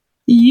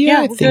 Yeah,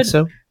 I we're think good.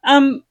 so.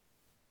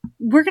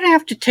 We're gonna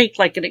have to take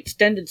like an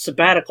extended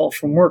sabbatical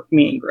from work,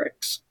 me and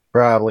Grix.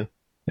 Probably.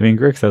 I mean,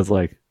 Grix has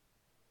like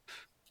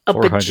A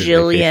 400 vacation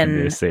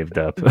bajillion days saved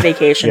up.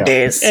 vacation Yeah.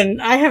 days.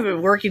 And I haven't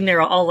been working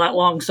there all that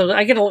long, so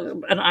I get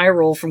an eye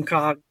roll from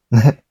Cog.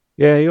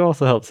 Yeah, you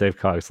also helped save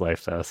Cog's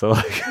life, though. So,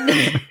 like,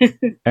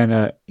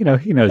 and he knows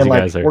And you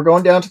like, guys are. we're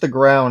going down to the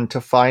ground to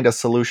find a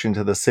solution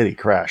to the city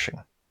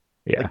crashing.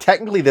 Yeah, Like,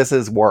 technically, this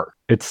is work.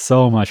 it's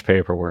so much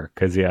paperwork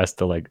because he has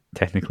to like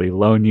technically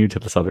loan you to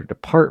this other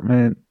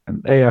department,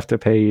 and they have to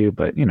pay you.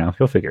 But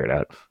he'll figure it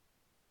out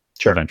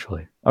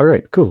eventually. All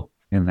right, cool.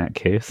 In that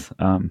case,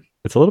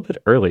 it's a little bit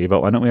early,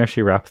 but why don't we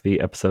actually wrap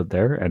the episode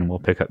there, and we'll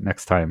pick up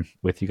next time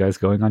with you guys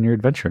going on your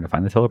adventure to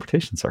find the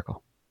teleportation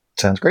circle.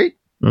 Sounds great.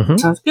 Mm-hmm.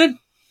 Sounds good.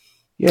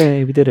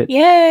 Yay, we did it!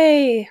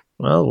 Yay!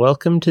 Well,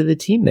 welcome to the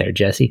team there,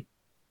 Jyessi.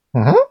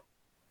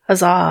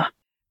 Huzzah.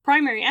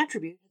 Primary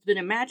Attribute has been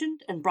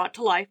imagined and brought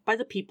to life by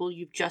the people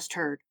you've just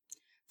heard.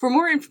 For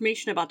more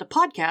information about the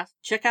podcast,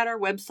 check out our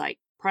website,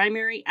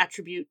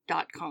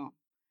 primaryattribute.com.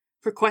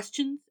 For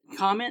questions,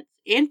 comments,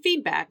 and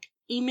feedback,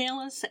 email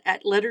us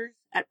at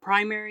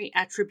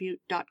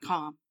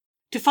letters@primaryattribute.com.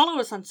 To follow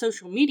us on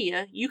social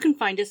media, you can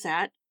find us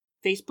at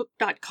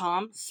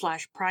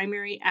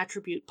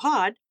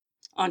facebook.com/primaryattributepod,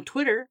 on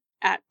Twitter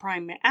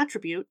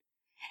 @primeattribute,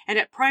 and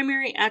at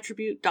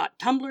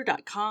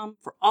primaryattribute.tumblr.com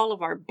for all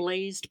of our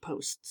blazed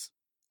posts.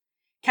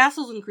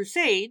 Castles and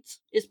Crusades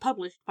is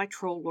published by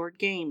Troll Lord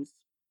Games.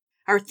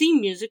 Our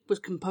theme music was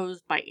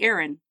composed by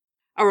Aaron.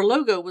 Our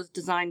logo was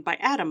designed by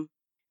Adam.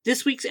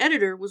 This week's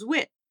editor was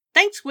Whit.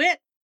 Thanks, Whit!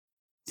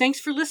 Thanks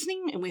for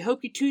listening, and we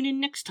hope you tune in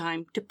next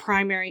time to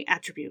Primary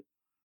Attribute.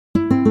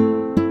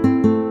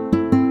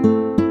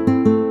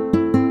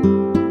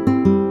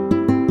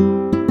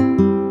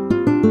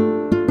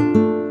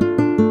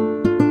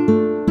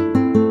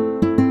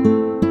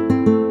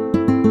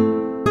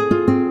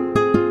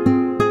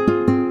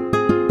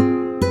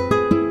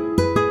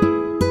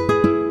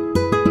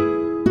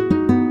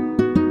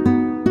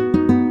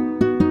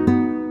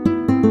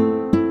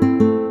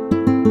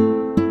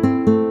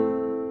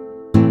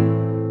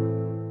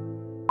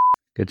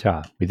 Good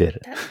job, we did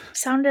it. That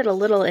sounded a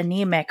little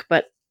anemic,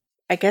 but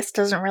I guess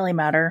doesn't really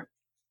matter.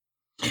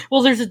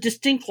 Well, there's a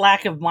distinct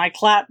lack of my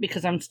clap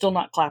because I'm still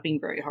not clapping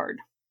very hard.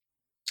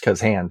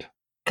 Because hand.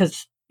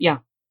 Because,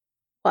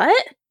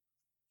 What?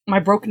 my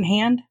broken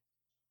hand.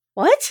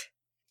 What?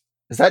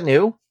 Is that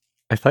new?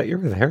 I thought you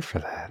were there for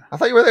that. I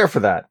thought you were there for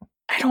that.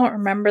 I don't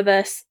remember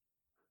this.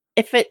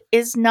 If it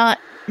is not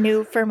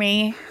new for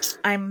me,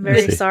 I'm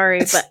very see. sorry.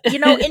 But,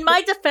 in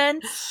my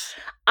defense,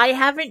 I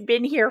haven't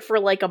been here for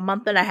like a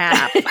month and a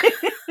half.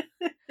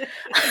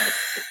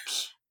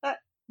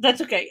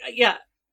 That's okay. Yeah,